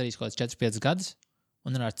 ka tu esi darījis kaut kāds 4-5 gadus,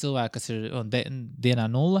 un ar cilvēku, kas ir dienā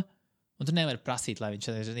 0, un tu nevari prasīt, lai viņš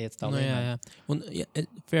iet tavu līmenī. Jā. Un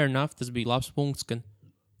fair enough, tas bija labs punkts, ka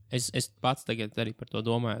es pats tagad arī par to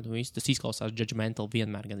domāju, tas izklausās judgmental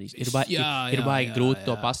vienmēr gandrīz. Ir baigi grūti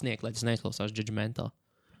to pasniegt, lai tas neizklausās judgmental.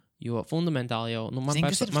 Jo fundamentāli jau, man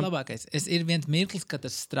kas ir labākais? Ir viens mirklis, kad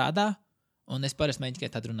tas strādā, un es parasti mēģinu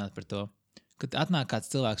tikai tad runāt par to, kad atnāk kāds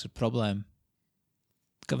cilvēks ar problēmu,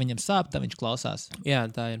 ka viņam sāp, tad viņš klausās. Jā,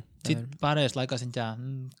 tā ir. Pārējais laikos viņi tā...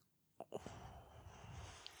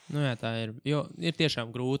 Nu jā, tā ir. Jo ir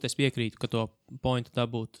tiešām grūti. Es piekrītu, ka to pointu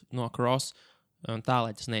dabūt no cross tā,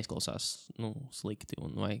 lai tas neizklausās slikti.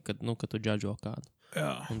 Vai kad tu judžo kādu.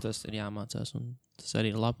 Jā. Un tas ir jāmācās. Un tas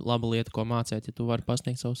arī ir laba lieta, ko mācīt, ja tu vari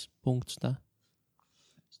pasniegt savus punktus tā.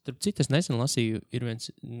 Starp citu, es nesen lasīju, ir viens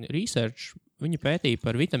research, viņi pētīja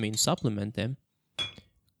par vitamīnu suplementiem,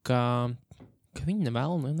 ka viņi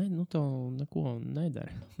nevēl, to neko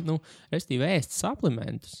nedara. Restīvi ēst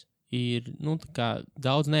suplementus ir, tā kā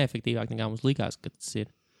daudz neefektīvāk nekā mums likās, ka tas ir.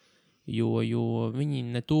 Jo viņi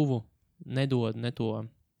netuvu nedod ne to,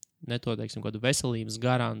 teiksim, kādu veselības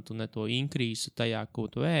garantu, ne to inkrīsu tajā, ko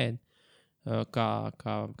tu ēd,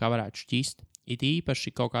 kā varētu šķist. It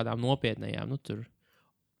īpaši kaut kādām nopietnējām,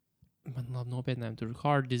 nopietnējām, tur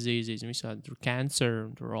heart diseases, visādi, tur cancer,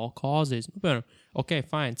 tur all causes. Piemēram,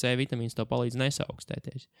 fine, C vitamīns tev palīdz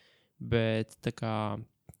nesaukstēties. Bet tā kā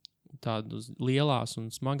tādas lielās un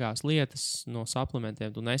smagās lietas no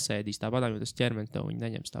suplementiem tu nesēdīs tāpat, jo tas ķermenis tev viņi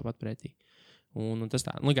neņems tāpat pretī. Un tas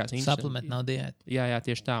tā, likās interesanti. Suplementi nav diēta. Jā,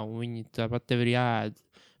 tieši tā. Un viņi tāpat tev ir jāēd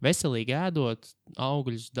veselīgi ēdot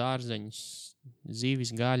augļus, dārzeņus,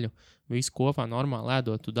 zivis, gaļu, visu kopā normāli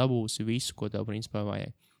ēdot, tu dabūsi visu, ko tev principā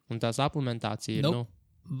vajag. Un tā suplementācija ir,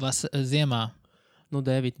 ziemā.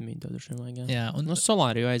 D vitamīnu tev droši vien vajag. Jā.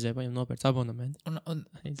 Solāriju aizēja, paņem nopērts abonementu.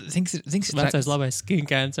 Zings vecais labais skin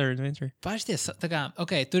cancer inventory. Pašties,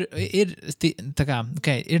 tur ir,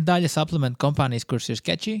 ir daļa suplementu kompānijas, kuras ir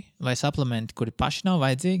sketchy, vai suplementi, kuri paši nav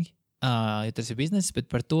vajadzīgi, jo tas ir bizness, bet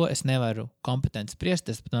par to es nevaru kompetenti spriest,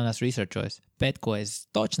 es pat neesmu researchojis. Bet, ko es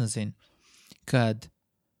točni zinu, kad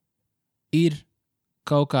ir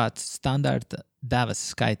kaut kāds standarta devas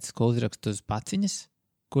skaits, ko uzrakstu uz paciņas,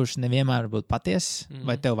 kurš nevienmēr būtu patiess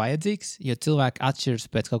vai tev vajadzīgs, jo cilvēki atšķiras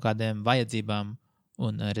pēc kaut kādiem vajadzībām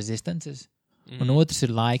un rezistences. Un otrs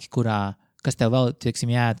ir laiki, kas tev vēl,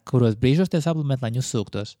 tieksim, jāēd, kuros brīžos tie suplementi, lai viņi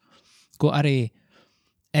uzsūktos. Ko arī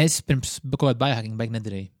es pirms kaut kādu biohacking beig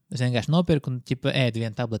nedarīju. Es vienkārši nopirku un ēdu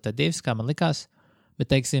vienu tableti vai divas, kā man likās.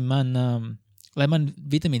 Bet, teiksim, lai man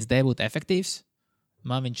vitamīns D būtu efektīvs,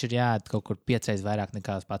 man viņš ir jāēd kaut kur 5 reizes vairāk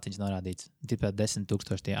nekā uz paciņas norādīts. Tipā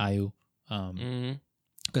 10,000 IU.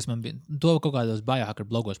 Kas man bija, to kaut kādos biohacker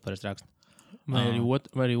blogos parasti raksta. Vai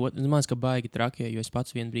arī es mācu, ka baigi trakie, jo es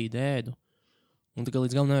pats vienu brīdi ēdu. Un tā kā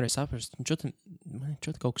līdz galam nevarēju saprast, man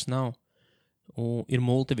kaut kas nav. Un ir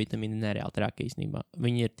multivitamīni nereāli traki īstenībā.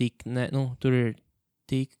 Viņi ir tik, tur ir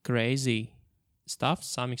tik crazy stuff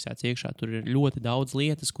samiksēts iekšā. Tur ir ļoti daudz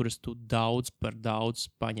lietas, kuras tu daudz par daudz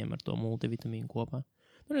paņem ar to multivitamīnu kopā.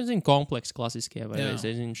 Tur ir, komplekss klasiskie, vai es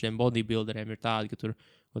zinu, šiem bodybuilderiem ir tādi, ka tur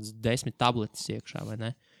 10 tabletes iekšā, vai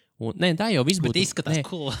ne? Un, tā jau viss būtu... Bet izskatās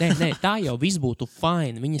cool. Tā jau viss būtu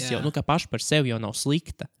fine. Viņas jau, kā paši par sevi jau nav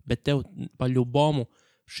slikta, bet tev pa ļubomu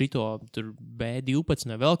šito tur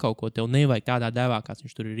B12 vai vēl kaut ko, tev nevajag tādā devā, kāds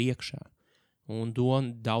viņš tur ir iekšā. Un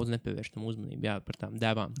daudz nepievērš tam uzmanību, par tām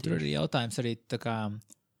devām. Tur ir jautājums arī tā kā...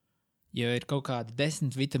 Jo ir kaut kādi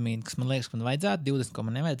 10 vitamīni, kas man liekas, ka man vajadzētu, 20, ko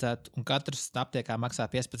man nevajadzētu, un katrs aptiekā maksā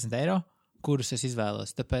 15 eiro, kurus es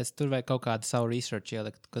izvēlos. Tāpēc tur vajag kaut kādu savu research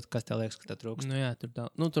ielikt, kas tev liekas, ka tev trūkst.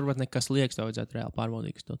 Tur pat nekas liekas, tev vajadzētu reāli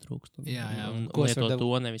pārbaudīt, kas tev trūkst. Jā. Un lietot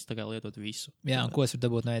to, nevis tā kā lietot visu. Jā, un ko es varu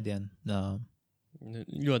dabūt no ēdiena?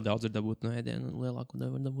 Ļoti daudz ir dabūt no ēdiena, un lielāku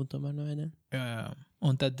daļu var dabūt tomēr no ēdiena. Jā.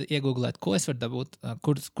 Un tad iegooglēt, ko es varu dabūt,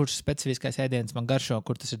 kurš specifiskais ēdiens man garšo,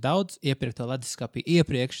 kur tas ir daudz, iepirkt to leduskapī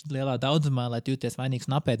iepriekš lielā daudzumā, lai tu jūties vainīgs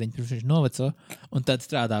un apēd viņu, pirms viņš noveco, un tad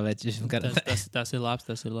strādā vēc. Tas ir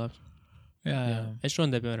labs. Jā. Es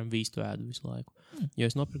šodien, piemēram, vīstu ēdu visu laiku,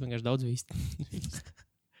 jo es nopirku vienkārši daudz vīstu.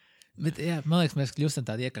 Bet, man liekas, mēs kļūstam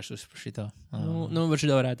tādi iekašus par šito. Var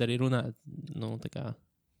šito varētu arī runāt, tā kā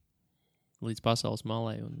līdz pasaules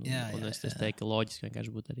malai, un es teiktu, ka loģiski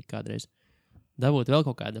vienkārši būtu arī kādreiz dabūt vēl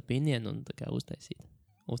kaut kādu opinionu un tā kā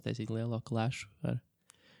uztaisīt lielo klašu ar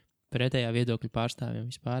pretējā viedokļu pārstāvjiem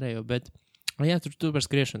vispārējo, bet, tur par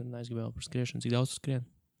skriešanu, es gribēju par skriešanu, cik daudz tu skrien?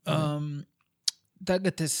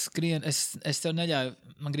 Tagad es skrienu, es tev neļauju,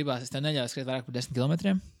 man gribās, es tev neļauju skriet vairāk par 10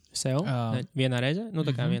 kilometriem. Sev? Vienā reizē?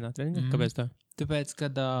 Tā kā vienā treniņā? Kāpēc tā? Tāpēc,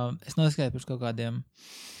 kad es noskrēju pirms kaut kādiem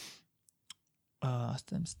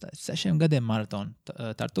 6 gadiem maratonu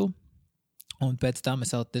Tartu, un pēc tam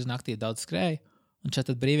es vēl diezgan aktīvi daudz skrēju, un šeit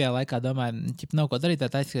tad brīvajā laikā domāju, nav ko darīt,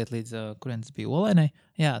 tā aizskriet līdz, kurienes bija Olēnai,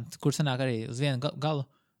 kur sanāk arī uz vienu galu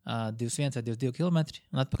 21 vai 22 kilometri,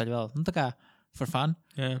 un atpakaļ vēl, tā kā for fun.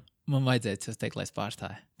 Jā. Man vajadzēja, es teiktu, lai es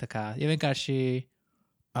pārstāju. Tā kā, vienkārši,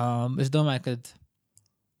 es domāju, ka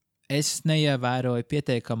es neievēroju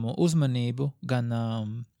pietiekamu uzmanību gan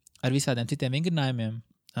ar visādiem citiem vingrinājumiem,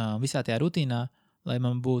 visā tajā rutīnā, lai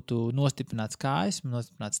man būtu nostiprināts kājas,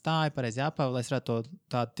 nostiprināts stāja, pareizi jāpava, lai es varētu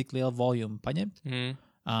tādu tik lielu volumu paņemt.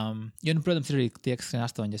 Jo, nu, protams, ir arī tie, kas skrien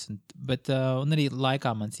 80, bet un arī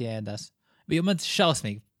laikā man jāēdās. Jo man tas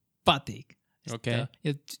šausmīgi patīk. Okay.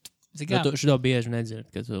 Tu šo bieži nedzird,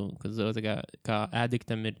 ka tu kā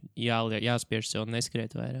addiktam ir jāspiež sev un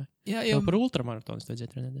neskriet vairāk. Jā, jo par ultramaratonu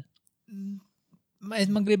vajadzētu trenēt.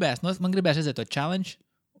 Man gribējās redzēt to challenge.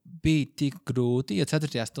 Bija tik grūti, jo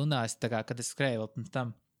 4. stundā, kad es skrēju vēl pirms tam,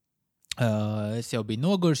 es jau biju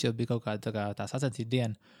noguris, jau bija kaut kāda tā sacensība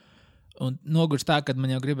diena. Un noguris tā, kad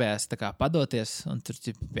man jau gribējās padoties, un tur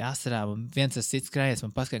bija asarām, un viens tas cits skrējies,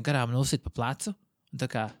 man paskrien garām un uzsit pa plecu.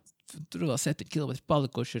 Un tur vēl 7 km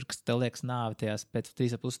palikuši ir, kas tev liekas nāvi tajās pēc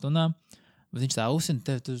 3,5 stundām. Bet viņš tā uzsina,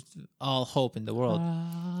 tev tur all hope in the world.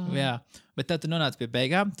 Jā, bet tad tu nonāc pie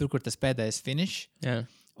beigām, tur, kur tas pēdējais finish. Jā.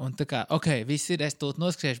 Un viss ir, es tūlīt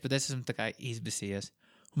noskriešu, bet es esmu izbisījies.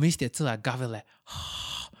 Un visi tie cilvēki gavilē.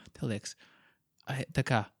 Tev liekas,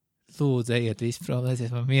 lūdzu, ejiet visi prom,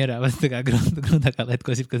 aizies man mierā. Bet grūtākā lieta,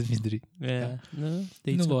 ko es izdarīju.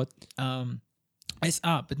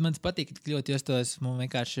 Jā, bet man patīk tik ļoti, jo es to esmu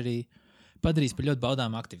vienkārši arī padarījis par ļoti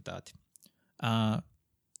baudāmu aktivitāti.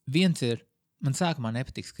 Viens ir, man sākumā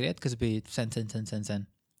nepatīk skriet, kas bija sen.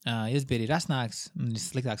 Es biju arī rasnāks, man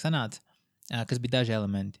sliktāk sanāca, kas bija daži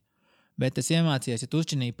elementi. Bet es iemācījos, ja tu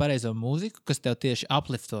uzčinīji pareizo mūziku, kas tev tieši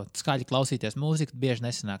uplifto, skaļi klausīties mūziku, bieži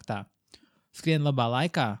nesanāk tā. Skrien labā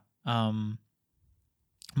laikā,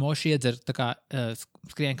 moši iedzer,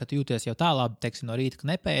 skrien, kad tu jūties jau tā labi, teiksim, no rīta, ka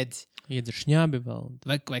nepēdzi. Iedzer šņābi vēl.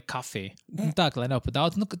 Vai kafiju. Tā, ka lai nav pa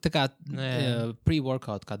daudz,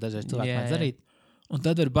 pre-workout, kā dažreiz cilvēki mēdz darīt. Un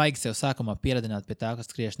tad var baigi sev sākumā pieradināt pie tā, ka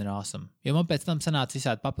skriešana ir awesome. Jo man pēc tam sanāca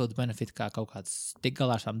visādi papildu benefiti, kā kaut kāds tik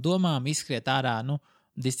galā ar savām domām, izskriet ārā,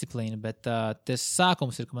 disciplīna, bet tas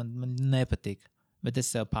sākums ir, ka man nepatīk. Bet es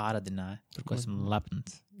sev pāradināju, tur, ko esmu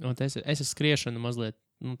lepns. Es esmu skriešanu mazliet,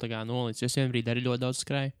 nolicis, jo es vienbrīd arī ļoti daudz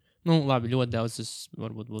skrēju. Labi, ļoti daudz, tas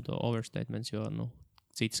varbūt būtu overstatements, jo,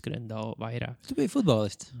 citi skrien daudz vairāk. Tu biji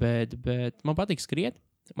futbolists. Bet man patīk skriet.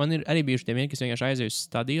 Man ir arī bijuši tie vieni, kas vienkārši aizēju uz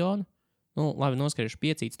stadionu. Labi, noskriešu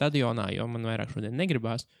 5 stadionā, jo man vairāk šodien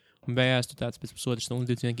negribās. Un beigās tu tāds pēc pusotras stundas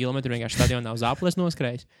 21 km vienkārši stadionā uz aples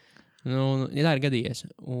noskrējis. Ja tā ir gadījies.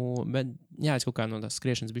 Bet, jā, es kaut kā no tās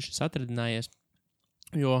skriešanas bišķis atradinājies.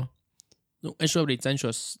 Jo, es šobrīd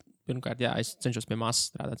cenšos, pirmkārt, es cenšos pie masas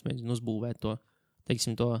strādāt, mēģinu uzbūvēt to,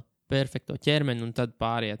 teiksim, to perfekto ķermeni un tad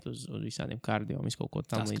pāriet uz visādiem kardio un visu kaut ko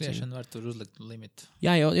tam līdzīgi. Tā skriešana var tur uzlikt limitu.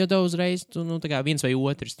 Jā, jo tev uzreiz, viens vai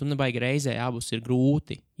otrs, tu nebaigi reizē, abus ir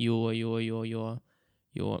grūti, jo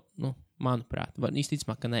manuprāt,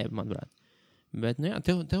 īsticamāk, ka ne, manuprāt. Bet,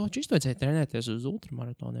 tev čisto vajadzēja trenēties uz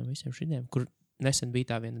ultramaratoniem visiem šitiem, kur nesen bija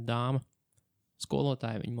tā viena dāma,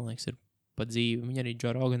 skolotāja, viņa, man liekas, ir pa dzīvi, viņa arī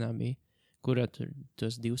Joe Roganā bija, kurā tur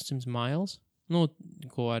tos 200 miles,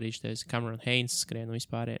 ko arī šitais Cameron Haynes skrien un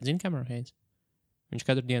vispār. Zini Cameron Haynes? Viņš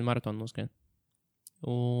katru dienu maratonu noskrien.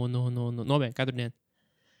 Nobeig katru dienu.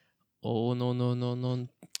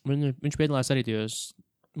 Viņš piedalās arī tajos,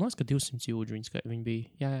 man liekas, ka 200 jūdžu viņi bija.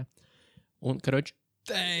 Jā. Un,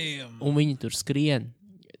 un viņi tur skrien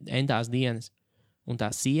endās dienas. Un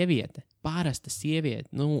tā sieviete, pārasta sieviete,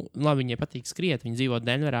 labi, viņai patīk skriet, viņa dzīvo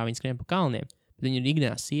Denverā, viņa skrien pa kalniem, bet viņa ir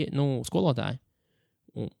ikdienās skolotāja.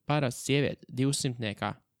 Un pārāsts sieviete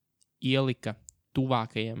 200-niekā ielika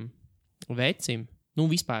tuvākajam vecim.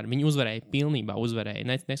 Vispār viņa pilnībā uzvarēja,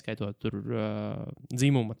 neskaitot tur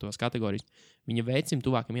dzimuma tos kategorijas. Viņa vecim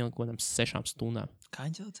tuvākajam ielika kodam 6 stundām. Kā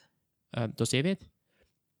viņa sauc? To sievieti?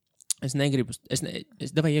 Es negribu,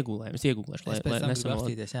 es davai iegūlēju, es iegūlēšu, lai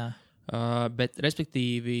nesamolīties, jā. Bet,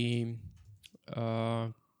 respektīvi,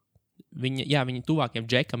 viņa tuvākajam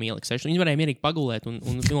džekam ielika 6. Viņa varēja mierīgi pagulēt un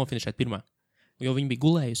nofinišēt pirmā. Jo viņa bija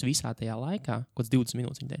gulējusi visā tajā laikā, kaut kāds 20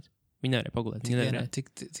 minūtes viņa teica. Viņa nevarēja pagulēt.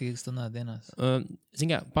 Cik stundā dienās? Zini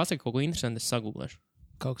kā, pasaka kaut ko interesantu, es sagūglēšu.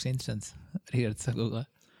 Kaut kas interesants. Rīgards sagūglē.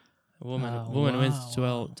 Woman wins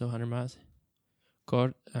 200 miles.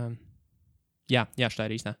 Jā, štā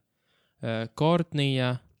ir īstā.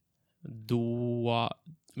 Kortnija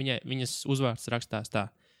viņas uzvārds rakstās tā.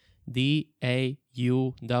 D-A-U-W-A-L-T-E-R.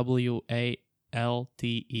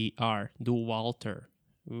 Duwalter.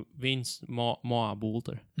 Vince Moa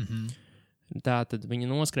Bulter. Tā tad viņa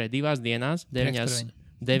noskrēja 2 dienās,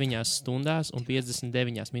 9 stundās un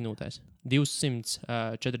 59 minūtēs.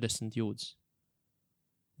 240 jūdzes.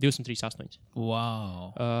 238.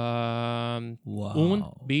 Wow. Un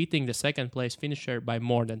beating the second place finisher by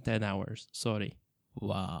more than 10 hours. Sorry.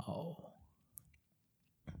 Wow.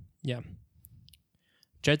 Jā.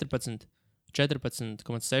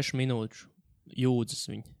 14,6 minūšu jūdzes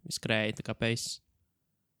viņa skrēja, tā kā pēc.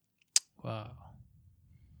 Wow.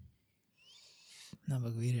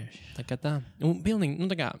 Nabaga vīrieši. Tā kā tā. Un pilnīgi,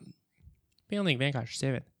 tā kā pilnīgi vienkārši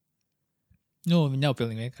sieviete. Nu, viņa nav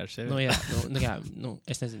pilnīgi vienkārši. Nu, jā,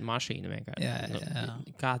 es nezinu, mašīna vienkārši. Jā.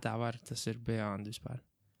 Kā tā var, tas ir beyond vispār.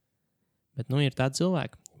 Bet, ir tādi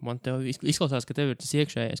cilvēki. Man tev izklausās, ka tev ir tas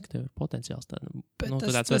iekšējais, ka tev ir potenciāls tāds.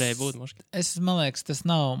 Tāds varēja būt. Man liekas, tas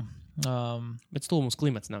nav. Bet stulbums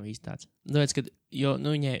klimats nav īsti tāds. Tāpēc, ka,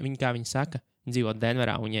 viņi, kā viņi saka, viņi dzīvo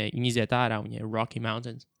Denverā, viņi iziet ārā, viņi ir Rocky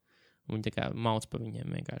Mountains. Viņi tā kā mauc pa viņiem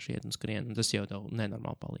vienkārši iet un skrien, un tas jau tev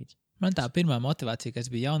nenormāli palīdz. Man tā pirmā motivācija, kas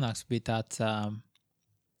bija jaunāks, bija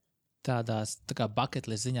tādās tā kā bucket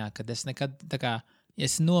list ziņā, kad es nekad, tā kā, ja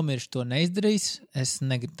es nomiršu to neizdarīšu, es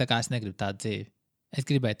negribu tādu dzīvi. Es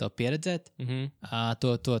gribēju to pieredzēt,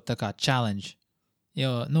 to tā kā challenge.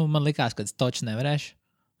 Jo, man likās, ka es toču nevarēšu,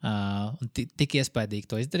 un tik iespaidīgi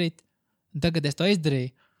to izdarīt. Un tagad es to izdarīju,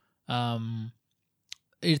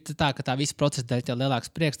 ir tā, ka tā visa procesa dēļ tev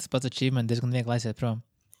lielāks prieks, tas pats achievement diezgan viegli aiziet prom.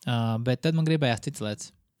 Bet tad man gribējās citas lietas.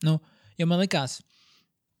 Jo man likās,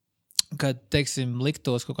 ka, teiksim,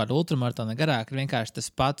 liktos kaut kādu ultramaratonu garāk, ir vienkārši tas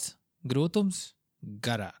pats grūtums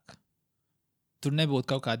garāk. Tur nebūtu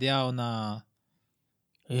kaut kāda jaunā...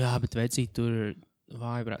 Jā, bet vecīt, tur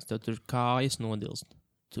vājprāts, tev tur kājas nodilst.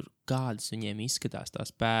 Tur kādas viņiem izskatās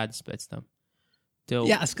tās pēdas pēc tam.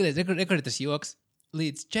 Jā, skaties, rekur ir tas joks.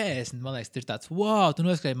 Līdz 40, man liekas, ir tāds, wow, tu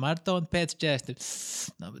noskrēji maratonu pēc 40.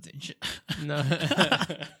 Bet viņš...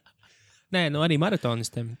 Nē, arī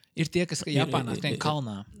maratonistiem. Ir tie, kas Japānā skrien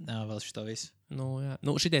kalnā vēl šito visu. Jā.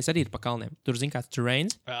 Šities arī ir pa kalniem. Tur, zin kāds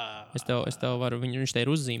terrains. Es tev varu, viņš te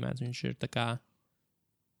ir uzzīmēts. Viņš ir tā kā...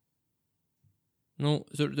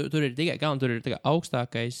 tur ir tikai kalni, tur ir tā kā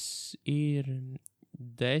augstākais ir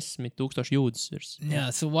 10,000 jūdzes virs. Jā,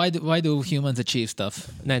 so why do humans achieve stuff?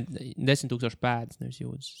 Nē, 10,000 pēdas, nevis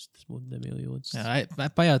jūdzes. Tas būtu debili jūdzes. Jā,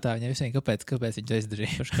 pajautā viņai visiem, kāpēc viņi to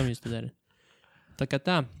izdarīja. Paši, kam jūs to dara? Tā kā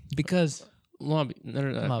tā. Because... Labi.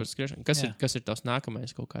 Par skriešanu. Kas ir tavs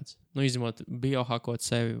nākamais kaut kāds? Izņemot biohakot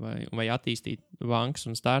sevi vai attīstīt bankas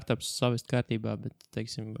un startups savest kārtībā, bet,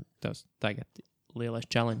 teiksim, tavs tagad lielais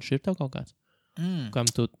challenge ir tev kaut kāds? Kam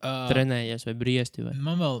tu trenējies vai briesti? Vai?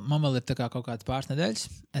 Man vēl ir tā kā kaut kāds pāris nedēļas.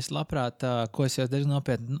 Es labprāt, ko es jau diezgan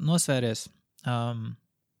nopietni nosvēries,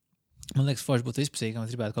 man liekas, forši būtu vispusīgi, ka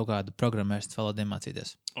es gribētu kaut kādu programmēšanas valodu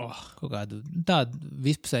iemācīties. Kaut kādu tādu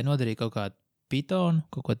vispusēji nodarīt kaut kādu Pythonu,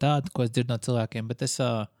 kaut ko tādu, ko es dzirdu no cilvēkiem, bet es,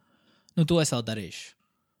 to es vēl darīšu.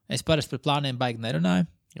 Es parasti par plāniem baigi nerunāju.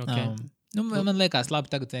 Okay. Man liekas, labi,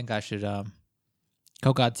 tagad vienkārši ir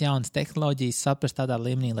kaut kādas jaunas tehnoloģijas saprast tādā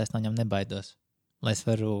līmenī, lai es no viņam nebaidos. Lai es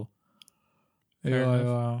varu...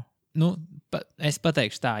 es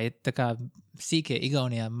pateikšu tā, ja tā kā sīkie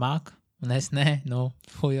Igaunijā māk, un es ne,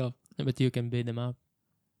 But you can beat them up.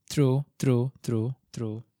 True.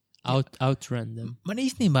 Outrun them. Man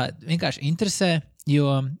īstenībā vienkārši interesē, jo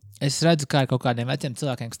es redzu, kā ir kaut kādiem veciem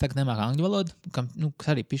cilvēkiem, kas tagad nemāk angļu valodu,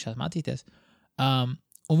 kas arī pišās mācīties, un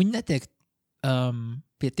viņi netiek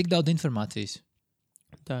pie tik daudz informācijas.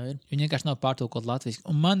 Tā ir. Viņi vienkārši nav pārtulkot latviešu.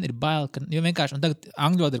 Un man ir bail, ka, jo vienkārši, un tagad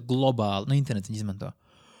angļu valoda ir globāla, internets viņi izmanto.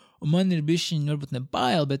 Un man ir bišķiņi, varbūt ne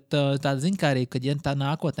bail, bet tāda ziņkārīga, ka ja tā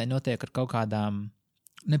nākotnē notiek ar kaut kādām,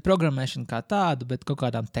 ne programmēšanu kā tādu, bet kaut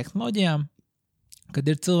kādām tehnoloģijām, kad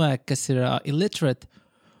ir cilvēki, kas ir illiterate,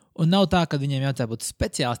 un nav tā, ka viņiem jābūt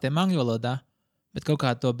speciālistiem angļu valodā, bet kaut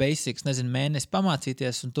kā to basics, mēnesi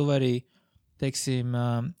pamācīties, un tu vari, teiksim,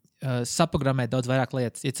 saprogrammēt daudz vairāk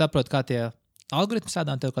lietas. Ja saproti, kā tie algoritmi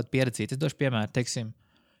strādā, un tev kādu pieredzīti. Es došu piemēru, teiksim,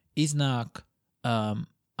 iznāk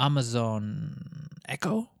Amazon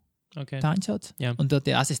Echo, okay. Tā viņi sauc, yeah. Un tev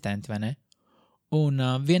tie asistenti, vai ne? Un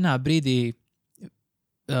vienā brīdī,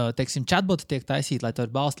 teiksim, chatboti tiek taisīti, lai to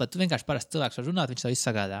ir balsts, lai tu vienkārši parasti cilvēks var runāt, viņš to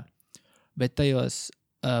izsagādā. Bet tajos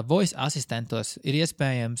voice asistentos ir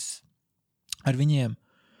iespējams ar viņiem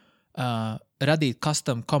radīt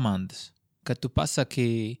custom komandas, kad tu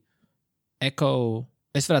pasaki Echo,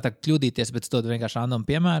 es varētu tā kļūdīties, bet es dodu vienkārši random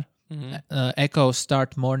piemēru, Echo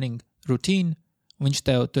start morning routine, viņš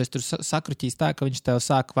tev, tu esi tur sakruķīs tā, ka viņš tev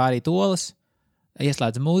sāk vārīt olas,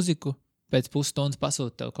 ieslēdz mūziku, pēc pusstundas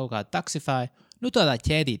pasūta tev kaut kādu Taxify, tādā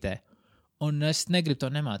ķēdītē. Un es negribu to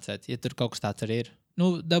nemācēt, ja tur kaut kas tāds arī ir.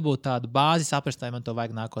 Dabūt tādu bāzi, saprast, vai man to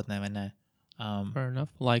vajag nākotnē vai nē. Fair enough.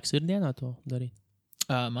 Laiks ir dienā to darīt?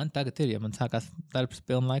 Man tagad ir, ja man sākās darbs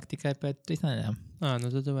pilnu laiku tikai pēc 3 nedēļām.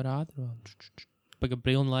 Tad tu vari ātri. Pagaid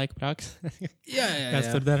pilnu laiku praks. Jā. Kāds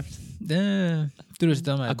tur darbs? Tur es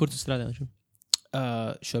domāju. Kur tu strādā?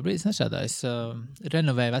 Šobrīd es nestrādāju. Es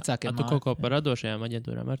renovēju vecākiem Tu kaut ko par radošajām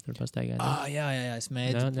aģentūrām ar tur pastaigāji? Jā, es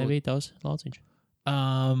mēģinu. Nebija tavs lauciņš?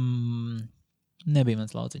 Nebija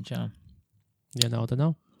mans lauciņš, jā. Ja nav, tad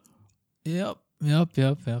nav? Jā.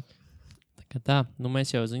 Tā kā tā,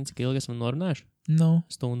 mēs jau zinām, cik ilgi esam norunājuši? 1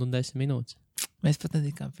 stundu un 10 minūtes. Mēs pat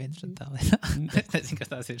netikām pie interesantām lietām. Es nezinu, kas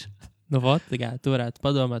tās ir. Nu, vot, tu varētu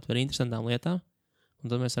padomāt par interesantām lietām, un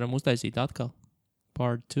tad mēs varam uztaisīt atkal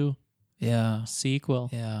part 2. Jā. Sequel.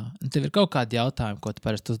 Jā. Un tev ir kaut kādi jautājumi, ko tu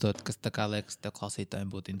parasti uzdod, kas tā kā liekas tev klausītājiem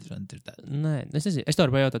būtu interesanti. Nē, es nezinu. Es tev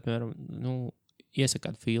varu pajautāt, piemēram, iesaka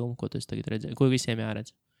kādu filmu, ko tu tagad redzēji, ko visiem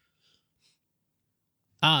jāredz.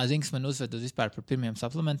 Zini, kas man uzved uz vispār par pirmiem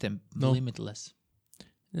suplementiem? Limitless.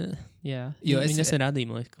 Jā, jo viņi nesen radīja,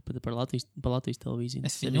 man liekas, pat par Latvijas televīziju.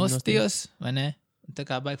 Es viņu nostījos, vai ne? Un tā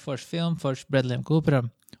kā baigi forši filmu, forši Bradleyam Cooperam.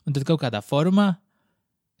 Un tad kaut kādā formā,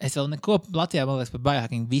 es vēl neko Latvijā, man liekas, par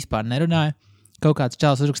biohacking vispār nerunāju. Kaut kāds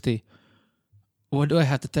čāls uzrakstīja, what do I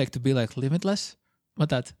have to take to be like limitless? Man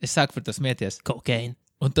tāds, es sāku par to smieties. Cocaine.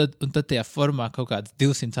 Un tad tajā formā kaut kādas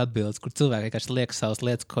 200 atbildes, kur cilvēki vienkārši liek savas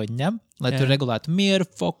lietas, ko viņi ņem, lai tu regulētu mieru,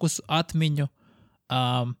 fokusu, atmiņu,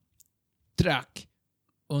 traki.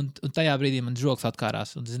 Un tajā brīdī man žoks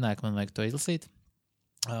atkārās, un zināju, ka man vajag to izlasīt.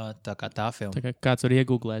 Tā kā tā filma. Tā kā kāds var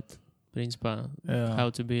iegooglēt, principā,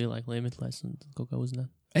 how to be like limitless un kaut kā uzzināt.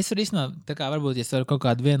 Es varu īstenībā, tā kā varbūt, ja es varu kaut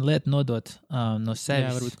kādu vienu lietu nodot no sevis.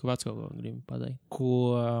 Jā, varbūt kaut ko gribu pateikt.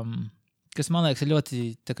 Kas man liekas ir ļoti,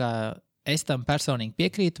 tā kā, es tam personīgi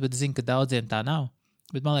piekrītu, bet zinu, ka daudziem tā nav.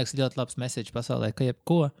 Bet man liekas, ir ļoti labs message pasaulē, ka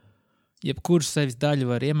jebkuru sevis daļu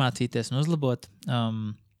var iemācīties un uzlabot.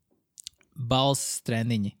 Balss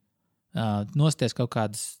treniņi. Nosties kaut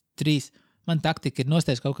kādas 3. Man taktika ir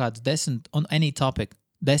nosties kaut kādas 10 on any topic.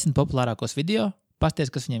 10 populārākos video, pasties,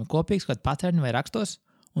 kas viņiem ir kopīgs, kādu paterni vai rakstos,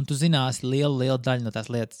 un tu zināsi lielu daļu no tās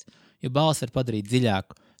lietas. Jo balss var padarīt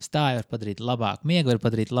dziļāku, stāju var padarīt labāku, miegu var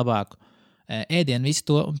padarīt labāku, ēdienu, visu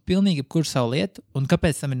to, un pilnīgi jebkuru savu lietu. Un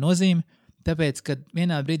kāpēc tam ir nozīme? Tāpēc, ka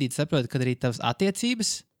vienā brīdī tu saproti, ka arī tavas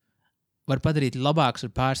attiecības var padarīt labākas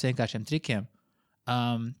ar pāris vienkāršiem trikiem.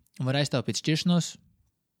 Var aiztaupīt šķiršanos,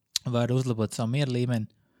 var uzlabot savu mieru līmeni,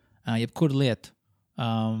 jebkuru lietu.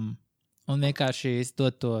 Un vienkārši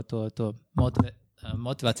dot to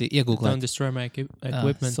motivāciju iegūglēt. Don't destroy my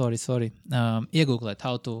equipment. Sorry. Iegūglēt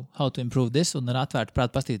how to improve this un ar atvērtu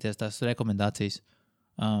prātu pastīties tās rekomendācijas.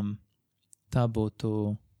 Tā būtu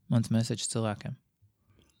mans message cilvēkiem.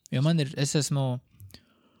 Jo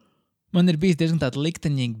man ir bijis diezgan tāda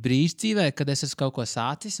likteņīga brīža dzīvē, kad es esmu kaut ko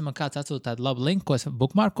sācis, un man kāds atsūta tādu labu linku, ko es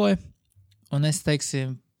bookmarkoju, un es,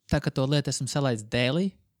 teiksim, tā kā to lietu esmu salaidis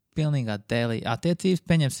daily, pilnīgā daily attiecības,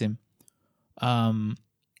 pieņemsim.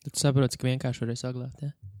 Tu saproti, cik vienkārši varēja saglāt,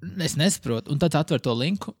 ja? Es nesaprotu, un tad atver to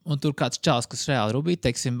linku, un tur kāds čāls, kas reāli rubīt,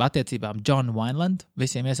 teiksim, attiecībām John Wineland,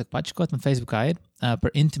 visiem iesaku pačikot, man Facebookā ir,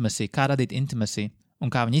 par intimacy, kā radīt intimacy,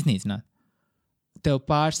 un kā viņu iznīcināt. Tev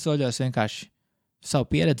pāris soļos vienkārši savu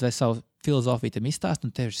pieredzi vai savu filozofiju tam izstāst,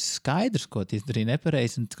 un tev ir skaidrs, ko tu izdarīji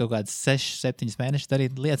nepareizi, un kaut kādas 6-7 mēnešus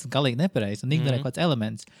darīt lietas galīgi nepareizi, un ignorē kāds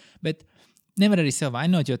elements. Bet nevar arī sev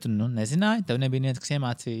vainot, jo tu nezināji, tev nebija neviens, kas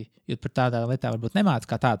iemācīja, jo par tādā lietā varbūt nemāc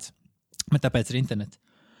kā tāds, bet tāpēc ir internets.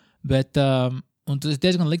 Bet, un tu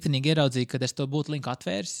diezgan liktenīgi ieraudzīji, kad es to būtu linku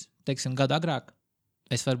atvērs, teiksim, gadu agrāk,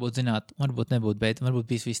 es varbūt zinātu, varbūt nebūtu, bet varbūt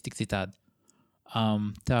bijis viss tik citādi.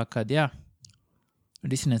 Tā kā, jā.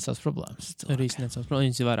 Risināt savas problēmas.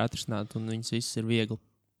 Viņas var atrisināt, un viņas visas ir viegli.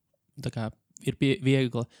 Tā kā ir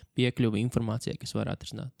viegli piekļuva informācijai, kas var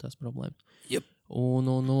atrisināt tās problēmas. Yep. Un.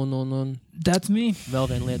 That's me. Vēl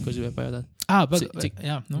viena lieta, ko es gribēju pajautāt.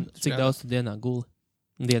 Cik daudz tu dienā guli?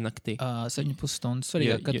 Diennaktī? 7,5 stundas.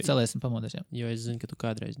 Svarīgi, kad celies un pamodies, jā. Jo es zinu, ka tu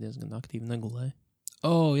kādreiz diezgan aktīvi negulēji.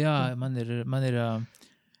 Jā, man ir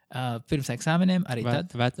pirms eksāmeniem arī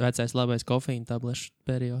tad. Vecais labais kofeīna tablešu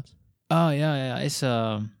periods. Jā.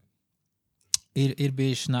 Ir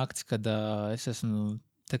bijušas naktis, kad es esmu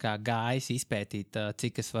tā kā gājis izpētīt,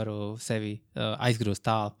 cik es varu sevi aizgrūst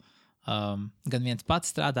tālu. Gan viens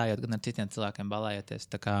pats strādājot, gan ar citiem cilvēkiem balējoties.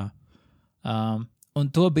 Tā kā,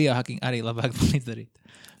 un to biohacking arī labāk izdarīt.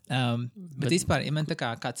 Bet vispār, ja man tā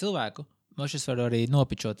kā cilvēku, man šis var arī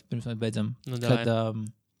nopičot, pirms mēs beidzam. Kad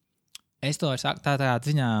es to varu sākt tā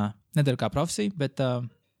ziņā nedaru kā profesiju, bet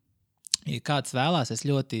ja kāds vēlās,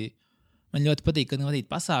 man ļoti patīk gan vadīt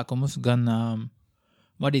pasākumus, gan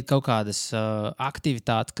vadīt kaut kādas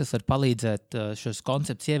aktivitātes, kas var palīdzēt šos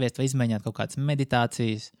konceptus ieviest vai izmēģināt kaut kādas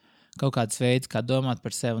meditācijas, kaut kādas veids, kā domāt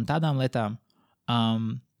par sevi un tādām lietām.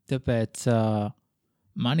 Tāpēc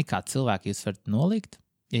mani kā cilvēki jūs varat nolikt,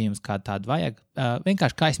 ja jums kādu tādu vajag.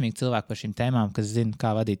 Vienkārši kaismīgi cilvēki par šīm tēmām, kas zina,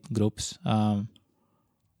 kā vadīt grupas.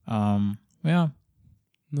 Jā.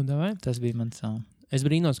 Nu, davai. Tas bija mans... Es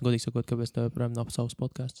brīnos, godīgi sakot, kāpēc tev joprojām nav savs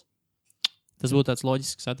podcasts. Tas būtu tāds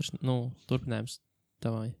loģisks turpinājums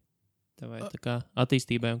tavai tā kā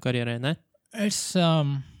attīstībai un karjerai, ne? Es...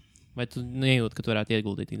 Vai tu nejūti, ka tu varētu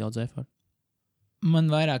ieguldīt tik daudz efortu?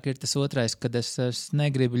 Man vairāk ir tas otrais, kad es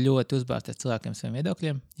negribu ļoti uzbāzties cilvēkiem saviem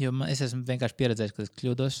viedokļiem, jo es esmu vienkārši pieredzējis, ka es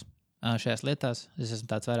kļūdos šajās lietās. Es esmu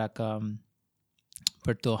tāds vairāk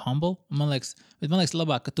par to humble. Man liekas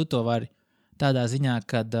labāk, ka tu to vari tādā ziņā,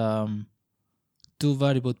 kad tu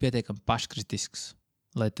vari būt pietiekami paškritisks,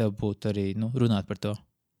 lai tev būtu arī runāt par to.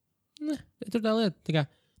 Ne, tur tā lieta,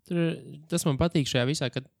 tas man patīk šajā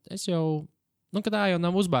visā, ka es jau, ka tā jau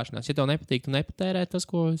nav uzbāšanās. Ja tev nepatīk, tu nepatērē tas,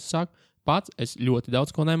 ko es saku. Pats es ļoti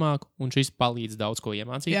daudz ko nemāku, un šis palīdz daudz ko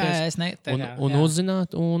iemācīties. Jā, un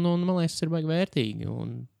uzzināt, un man liekas, tas ir baigi vērtīgi.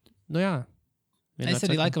 Un, jā. Es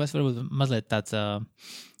arī laikam esmu varbūt mazliet tāds,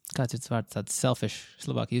 kāds ir tas vārds, tāds selfish. Es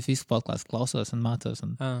labāk visu podklāstu klausos un mācos.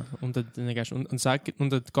 Un tad vienkārši,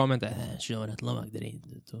 un tad komentē, šo varētu labāk darīt.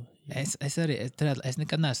 Es arī, es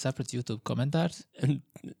nekad neesmu sapratis YouTube komentārus.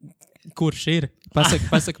 Kurš ir?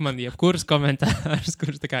 Pasaka man, jebkurš komentārs,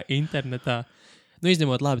 kurš tā kā internetā.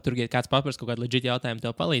 Izņemot labi, tur kāds papers kaut kādu legit jautājumu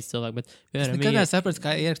tev palīdz cilvēku, bet... Es nekad nesapratu,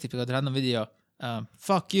 kā ierakstīt kaut kādu random video.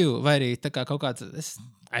 Fuck you, vai arī tā kā kaut kāds...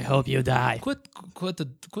 I hope you die. Ko tu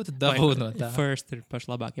dabū no tā? First ir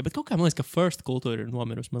paši labākie. Bet kaut kā man liekas, ka first kultūra ir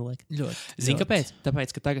nomirusi, man liekas. Ļoti. Zini, kāpēc?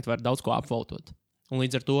 Tāpēc, ka tagad var daudz ko apvoltot. Un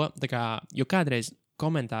līdz ar to, jo kādreiz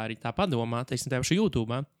komentāri tā padomā, teiksim, tev šo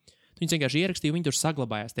YouTube, viņi vienkārši ierakstīja, viņi tur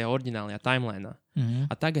saglabājās tajā oriģinālajā timelēnā.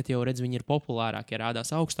 Tagad jau redz, viņi ir populārākie, rādās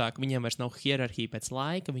augstāk, viņiem vairs nav hierarhija pēc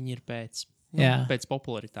laika, viņi ir pēc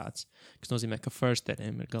popularitātes, kas nozīmē, ka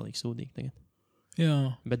firsteriem ir galīgi sūdīgi tagad.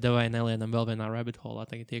 Jā. Bet davai nelienam vēl vienā rabbit holā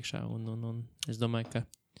tagad iekšā, un es domāju, ka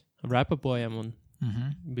rapapojam, un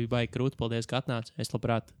bija baigi krūti, paldies, ka atnāc. Es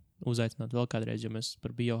labprāt uzaicināt vēl kādreiz, jo mēs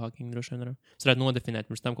par biohacking droši vien varam. Es varētu nodefinēt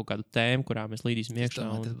pirms tam kaut kādu tēmu, kurā mēs līdīsim iekšā.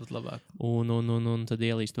 Tas būtu labāk. Un tad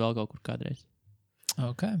ielīst vēl kaut kur kādreiz.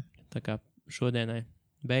 Ok. Tā kā šodienai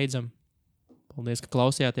beidzam. Paldies, ka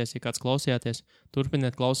klausījāties. Ja kāds klausījāties,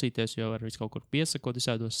 turpiniet klausīties, jo var visu kaut kur piesakot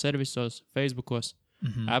visādos servisos, Facebookos,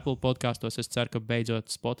 Apple podkastos. Es ceru, ka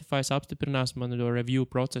beidzot Spotify apstiprinās manu review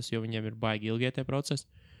procesu, jo viņiem ir baigi ilgie tie procesi.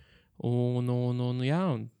 Un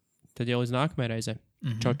tad jau līdz nākamajai reizei.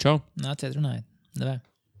 Čau, čau! Nāciet runājiet. Davai.